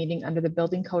public meeting under the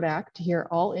Building Code Act to hear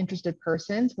all interested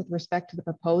persons with respect to the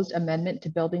proposed amendment to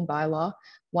Building Bylaw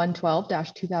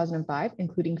 112-2005,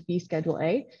 including Fee Schedule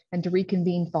A, and to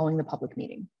reconvene following the public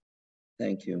meeting.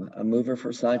 Thank you. A mover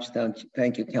for such.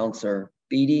 Thank you, Councillor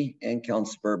Beattie and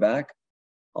Councillor Burbach.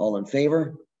 All in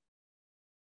favor?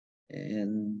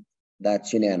 And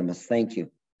that's unanimous. Thank you.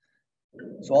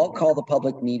 So I'll call the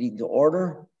public meeting to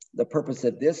order. The purpose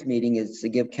of this meeting is to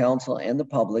give council and the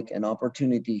public an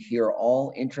opportunity to hear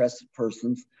all interested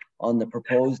persons on the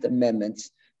proposed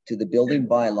amendments to the building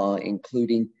bylaw,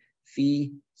 including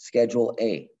Fee Schedule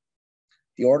A.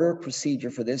 The order of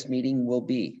procedure for this meeting will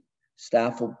be: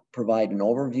 staff will provide an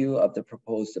overview of the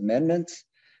proposed amendments.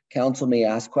 Council may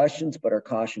ask questions, but are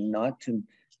cautioned not to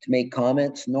make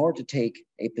comments nor to take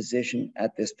a position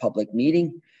at this public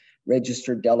meeting.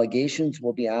 Registered delegations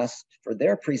will be asked for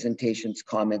their presentations,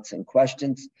 comments, and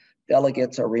questions.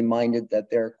 Delegates are reminded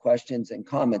that their questions and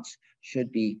comments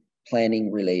should be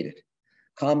planning related.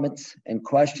 Comments and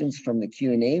questions from the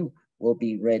Q&A will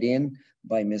be read in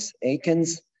by Ms.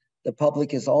 Aikens. The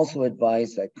public is also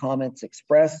advised that comments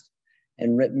expressed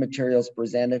and written materials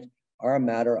presented are a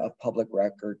matter of public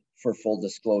record for full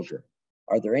disclosure.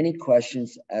 Are there any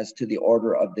questions as to the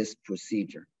order of this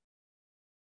procedure?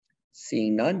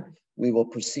 Seeing none, we will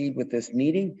proceed with this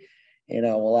meeting, and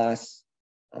I will ask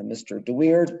Mr.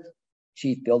 DeWeerd,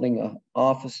 Chief Building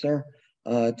Officer,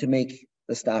 to make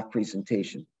the staff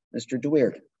presentation. Mr.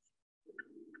 DeWeerd.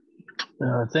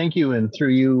 Thank you, and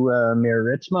through you, Mayor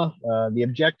Ritzma. The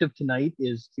objective tonight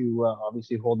is to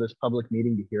obviously hold this public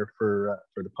meeting to hear for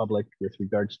the public with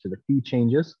regards to the fee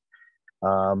changes.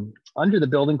 Under the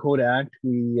Building Code Act,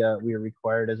 we are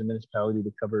required as a municipality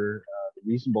to cover the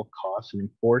reasonable costs of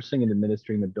enforcing and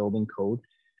administering the building code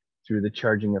through the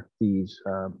charging of fees.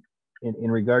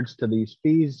 In regards to these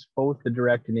fees, both the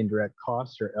direct and indirect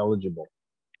costs are eligible.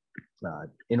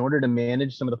 In order to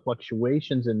manage some of the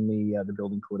fluctuations in the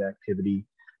building code activity,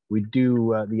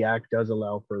 the Act does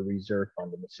allow for a reserve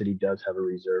fund, and the city does have a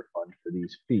reserve fund for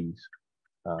these fees.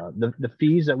 The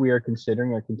fees that we are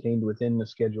considering are contained within the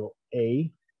Schedule A,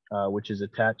 which is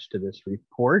attached to this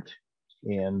report.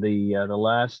 And the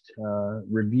last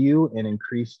review and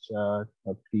increase of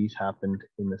fees happened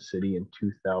in the city in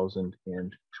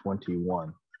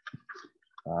 2021.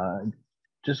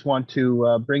 Just want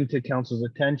to bring to council's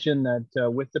attention that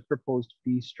with the proposed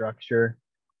fee structure,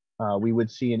 we would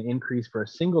see an increase for a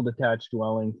single detached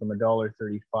dwelling from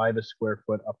 $1.35 a square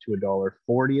foot up to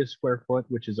 $1.40 a square foot,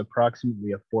 which is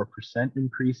approximately a 4%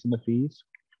 increase in the fees.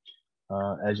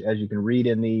 As you can read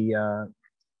in the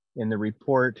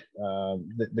report,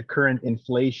 the current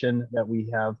inflation that we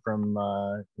have from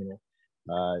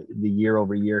the year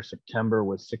over year September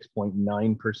was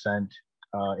 6.9%,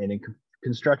 and in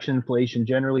construction inflation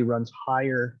generally runs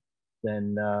higher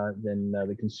than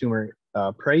the consumer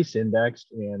price index,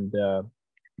 and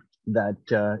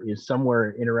that is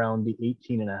somewhere in around the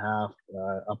 18.5,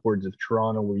 upwards of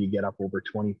Toronto, where you get up over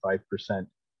 25%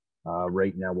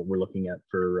 right now, what we're looking at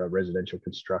for residential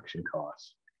construction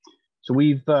costs. So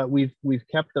we've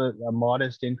kept a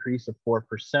modest increase of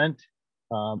 4%,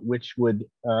 which would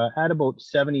add about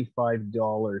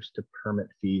 $75 to permit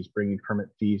fees, bringing permit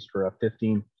fees for a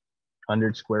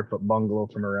 1,500 square foot bungalow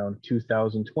from around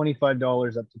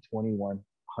 $2,025 up to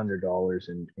 $2,100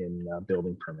 in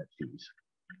building permit fees.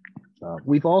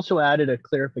 We've also added a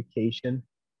clarification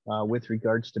with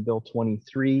regards to Bill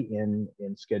 23 in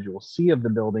Schedule C of the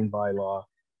building bylaw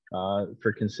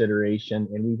for consideration,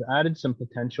 and we've added some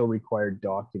potential required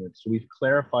documents. So we've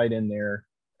clarified in there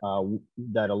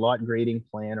that a lot grading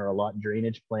plan or a lot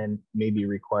drainage plan may be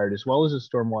required, as well as a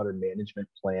stormwater management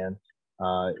plan,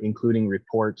 including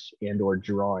reports and or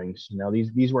drawings. Now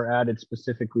these were added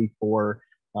specifically for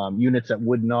units that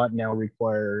would not now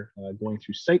require going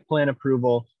through site plan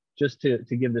approval, just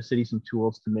to give the city some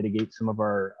tools to mitigate some of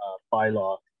our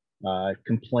bylaw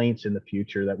complaints in the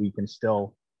future, that we can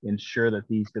still ensure that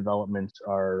these developments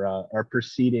are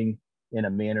proceeding in a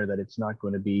manner that it's not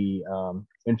going to be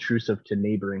intrusive to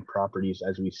neighboring properties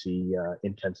as we see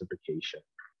intensification.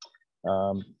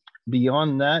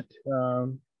 Beyond that,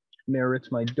 Mayor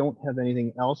Ritzma, I don't have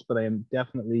anything else, but I am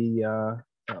definitely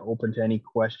open to any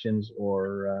questions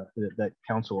or that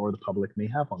council or the public may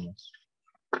have on this.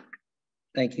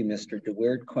 Thank you, Mr.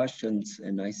 DeWeerd. Questions,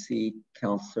 and I see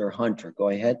Councillor Hunter. Go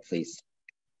ahead, please.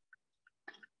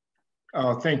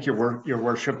 Thank you, Your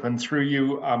Worship. And through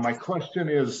you, my question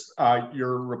is,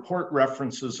 your report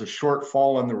references a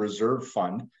shortfall in the reserve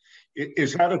fund.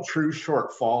 Is that a true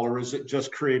shortfall, or is it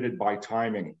just created by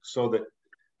timing so that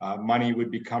money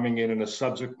would be coming in a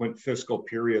subsequent fiscal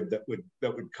period that would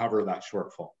cover that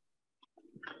shortfall?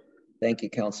 Thank you,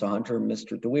 Councillor Hunter.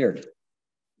 Mr. DeWeerd.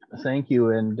 Thank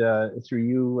you, and through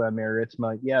you, Mayor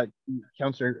Ritzma. Yeah,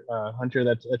 Councillor Hunter,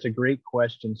 that's a great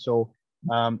question. So,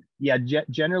 yeah,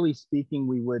 generally speaking,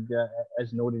 we would,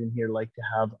 as noted in here, like to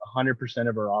have 100%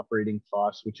 of our operating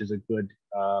costs, which is a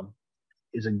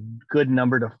good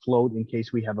number to float in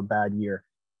case we have a bad year.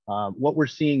 What we're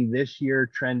seeing this year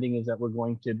trending is that we're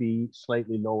going to be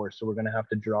slightly lower, so we're going to have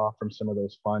to draw from some of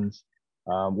those funds.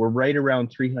 We're right around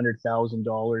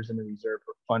 $300,000 in the reserve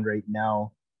fund right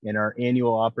now, and our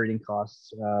annual operating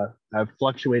costs have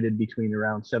fluctuated between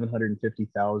around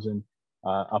 $750,000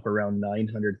 up around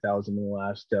 $900,000 in the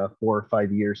last 4 or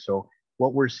 5 years. So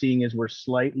what we're seeing is we're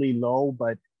slightly low,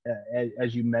 but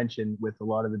as you mentioned, with a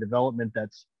lot of the development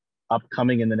that's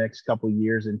upcoming in the next couple of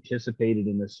years anticipated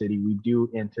in the city, we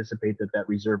do anticipate that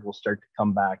reserve will start to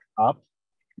come back up,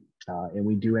 and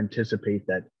we do anticipate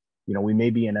that, you know, we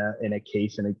may be in a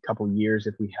case in a couple of years,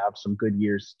 if we have some good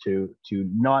years, to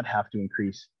not have to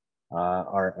increase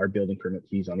our building permit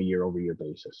fees on a year-over-year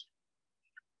basis.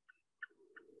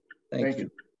 Thank you.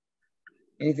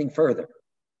 Anything further?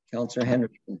 Councillor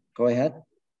Henderson, go ahead.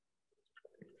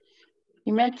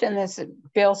 You mentioned this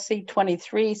Bill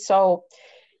C-23. So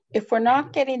if we're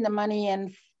not getting the money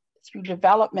in through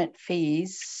development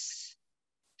fees,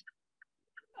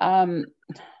 I'm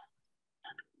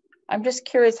just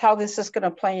curious how this is going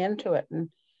to play into it. And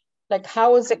like,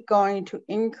 how is it going to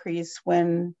increase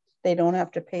when they don't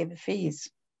have to pay the fees?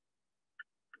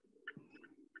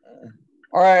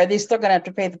 Or are they still going to have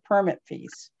to pay the permit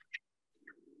fees?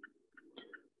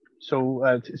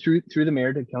 So through the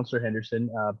mayor to Councillor Henderson,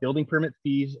 building permit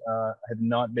fees have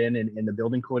not been, and the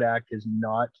Building Code Act is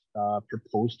not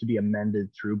proposed to be amended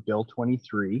through Bill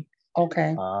 23.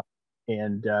 Okay.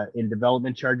 And in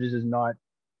development charges is not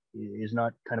is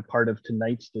not kind of part of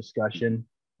tonight's discussion.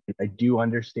 I do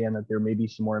understand that there may be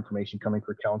some more information coming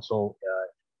for council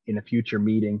in a future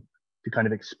meeting to kind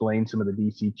of explain some of the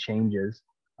DC changes.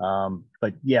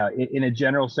 But yeah, in a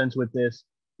general sense with this,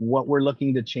 what we're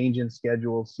looking to change in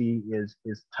Schedule C is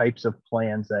types of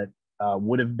plans that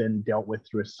would have been dealt with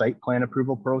through a site plan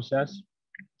approval process,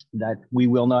 that we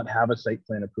will not have a site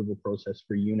plan approval process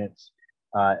for units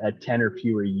at 10 or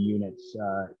fewer units.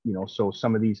 You know, so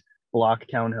some of these block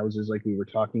townhouses like we were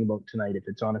talking about tonight, if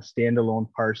it's on a standalone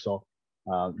parcel,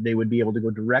 they would be able to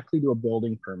go directly to a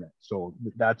building permit. So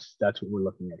that's what we're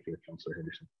looking at here, Councillor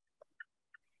Henderson.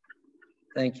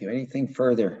 Thank you. Anything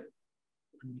further?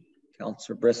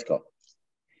 Councillor Briscoe.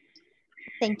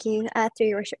 Thank you, through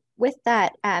your worship. With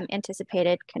that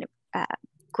anticipated kind of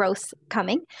growth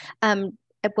coming,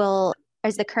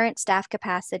 is the current staff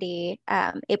capacity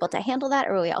able to handle that,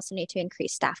 or will we also need to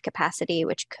increase staff capacity,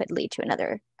 which could lead to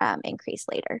another increase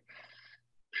later?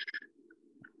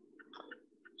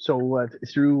 So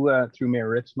through Mayor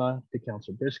Ritzma to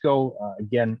Councillor Briscoe,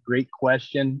 again, great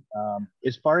question.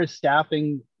 As far as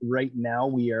staffing right now,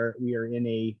 we are in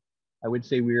a, I would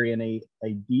say we're in a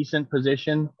decent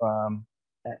position.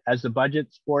 As the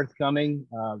budget's forthcoming,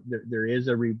 there is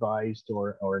a revised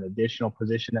or an additional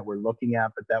position that we're looking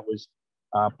at, but that was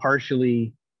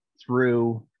partially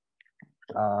through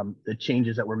the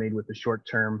changes that were made with the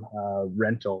short-term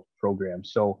rental program.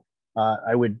 So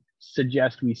I would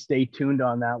suggest we stay tuned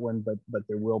on that one, but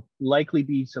there will likely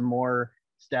be some more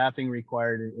staffing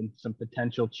required and some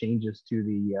potential changes to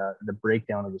the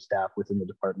breakdown of the staff within the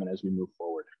department as we move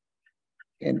forward.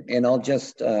 And I'll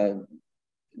just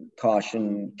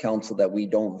caution council that we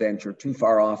don't venture too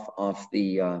far off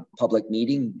the public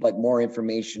meeting, but more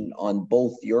information on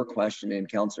both your question and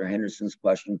Councillor Henderson's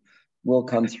question will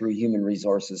come through Human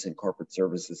Resources and Corporate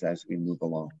Services as we move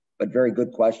along. But very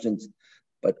good questions,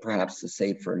 but perhaps to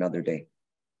save for another day.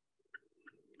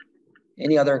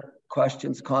 Any other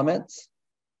questions, comments?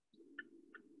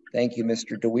 Thank you,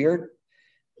 Mr. DeWeerd.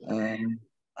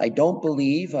 I don't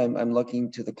believe, I'm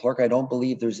looking to the clerk, I don't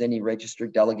believe there's any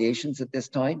registered delegations at this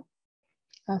time.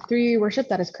 Through your worship,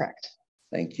 that is correct.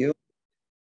 Thank you.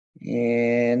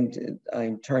 And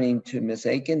I'm turning to Ms.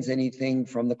 Aikens. Anything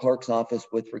from the clerk's office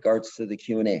with regards to the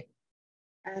Q&A?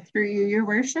 Through you, your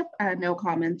worship, no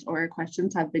comments or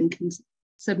questions have been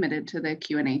submitted to the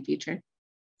Q&A feature.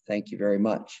 Thank you very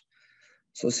much.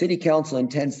 So City Council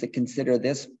intends to consider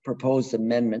this proposed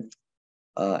amendment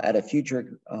at a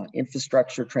future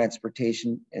Infrastructure,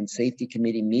 Transportation and Safety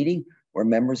Committee meeting, where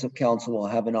members of council will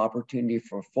have an opportunity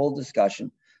for full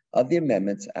discussion of the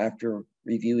amendments after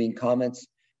reviewing comments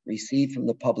received from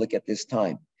the public at this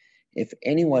time. If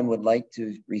anyone would like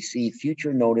to receive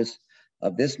future notice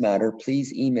of this matter,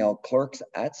 please email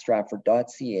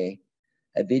clerks@stratford.ca.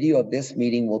 A video of this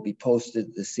meeting will be posted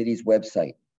to the city's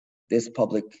website. This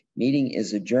public meeting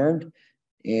is adjourned,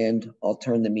 and I'll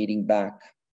turn the meeting back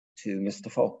to Ms.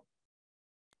 Defoe.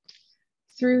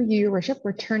 Through you, your worship,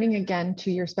 we're turning again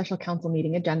to your special council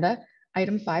meeting agenda.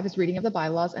 Item 5 is reading of the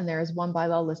bylaws, and there is one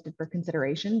bylaw listed for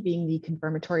consideration, being the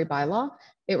confirmatory bylaw.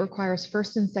 It requires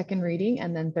first and second reading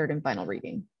and then third and final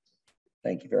reading.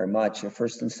 Thank you very much.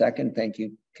 First and second, thank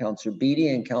you, Councillor Beattie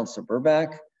and Councillor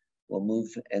Burback. We'll move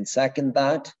and second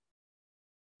that.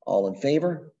 All in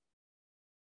favor?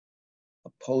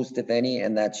 Opposed, if any,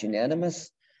 and that's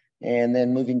unanimous. And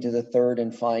then moving to the third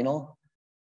and final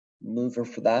mover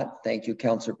for that. Thank you,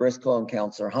 Councillor Briscoe and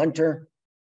Councillor Hunter.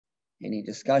 Any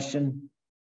discussion?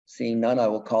 Seeing none, I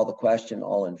will call the question.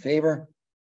 All in favor?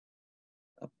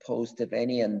 Opposed, if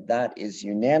any, and that is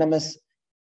unanimous.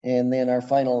 And then our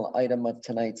final item of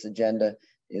tonight's agenda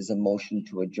is a motion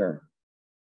to adjourn.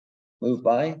 Moved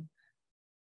by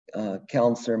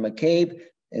Councillor McCabe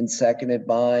and seconded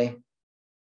by,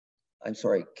 I'm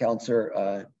sorry,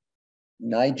 Councillor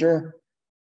Niger.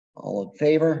 All in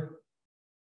favor?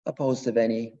 Opposed, if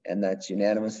any, and that's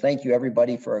unanimous. Thank you,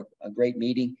 everybody, for a great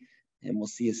meeting, and we'll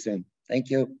see you soon. Thank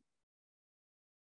you.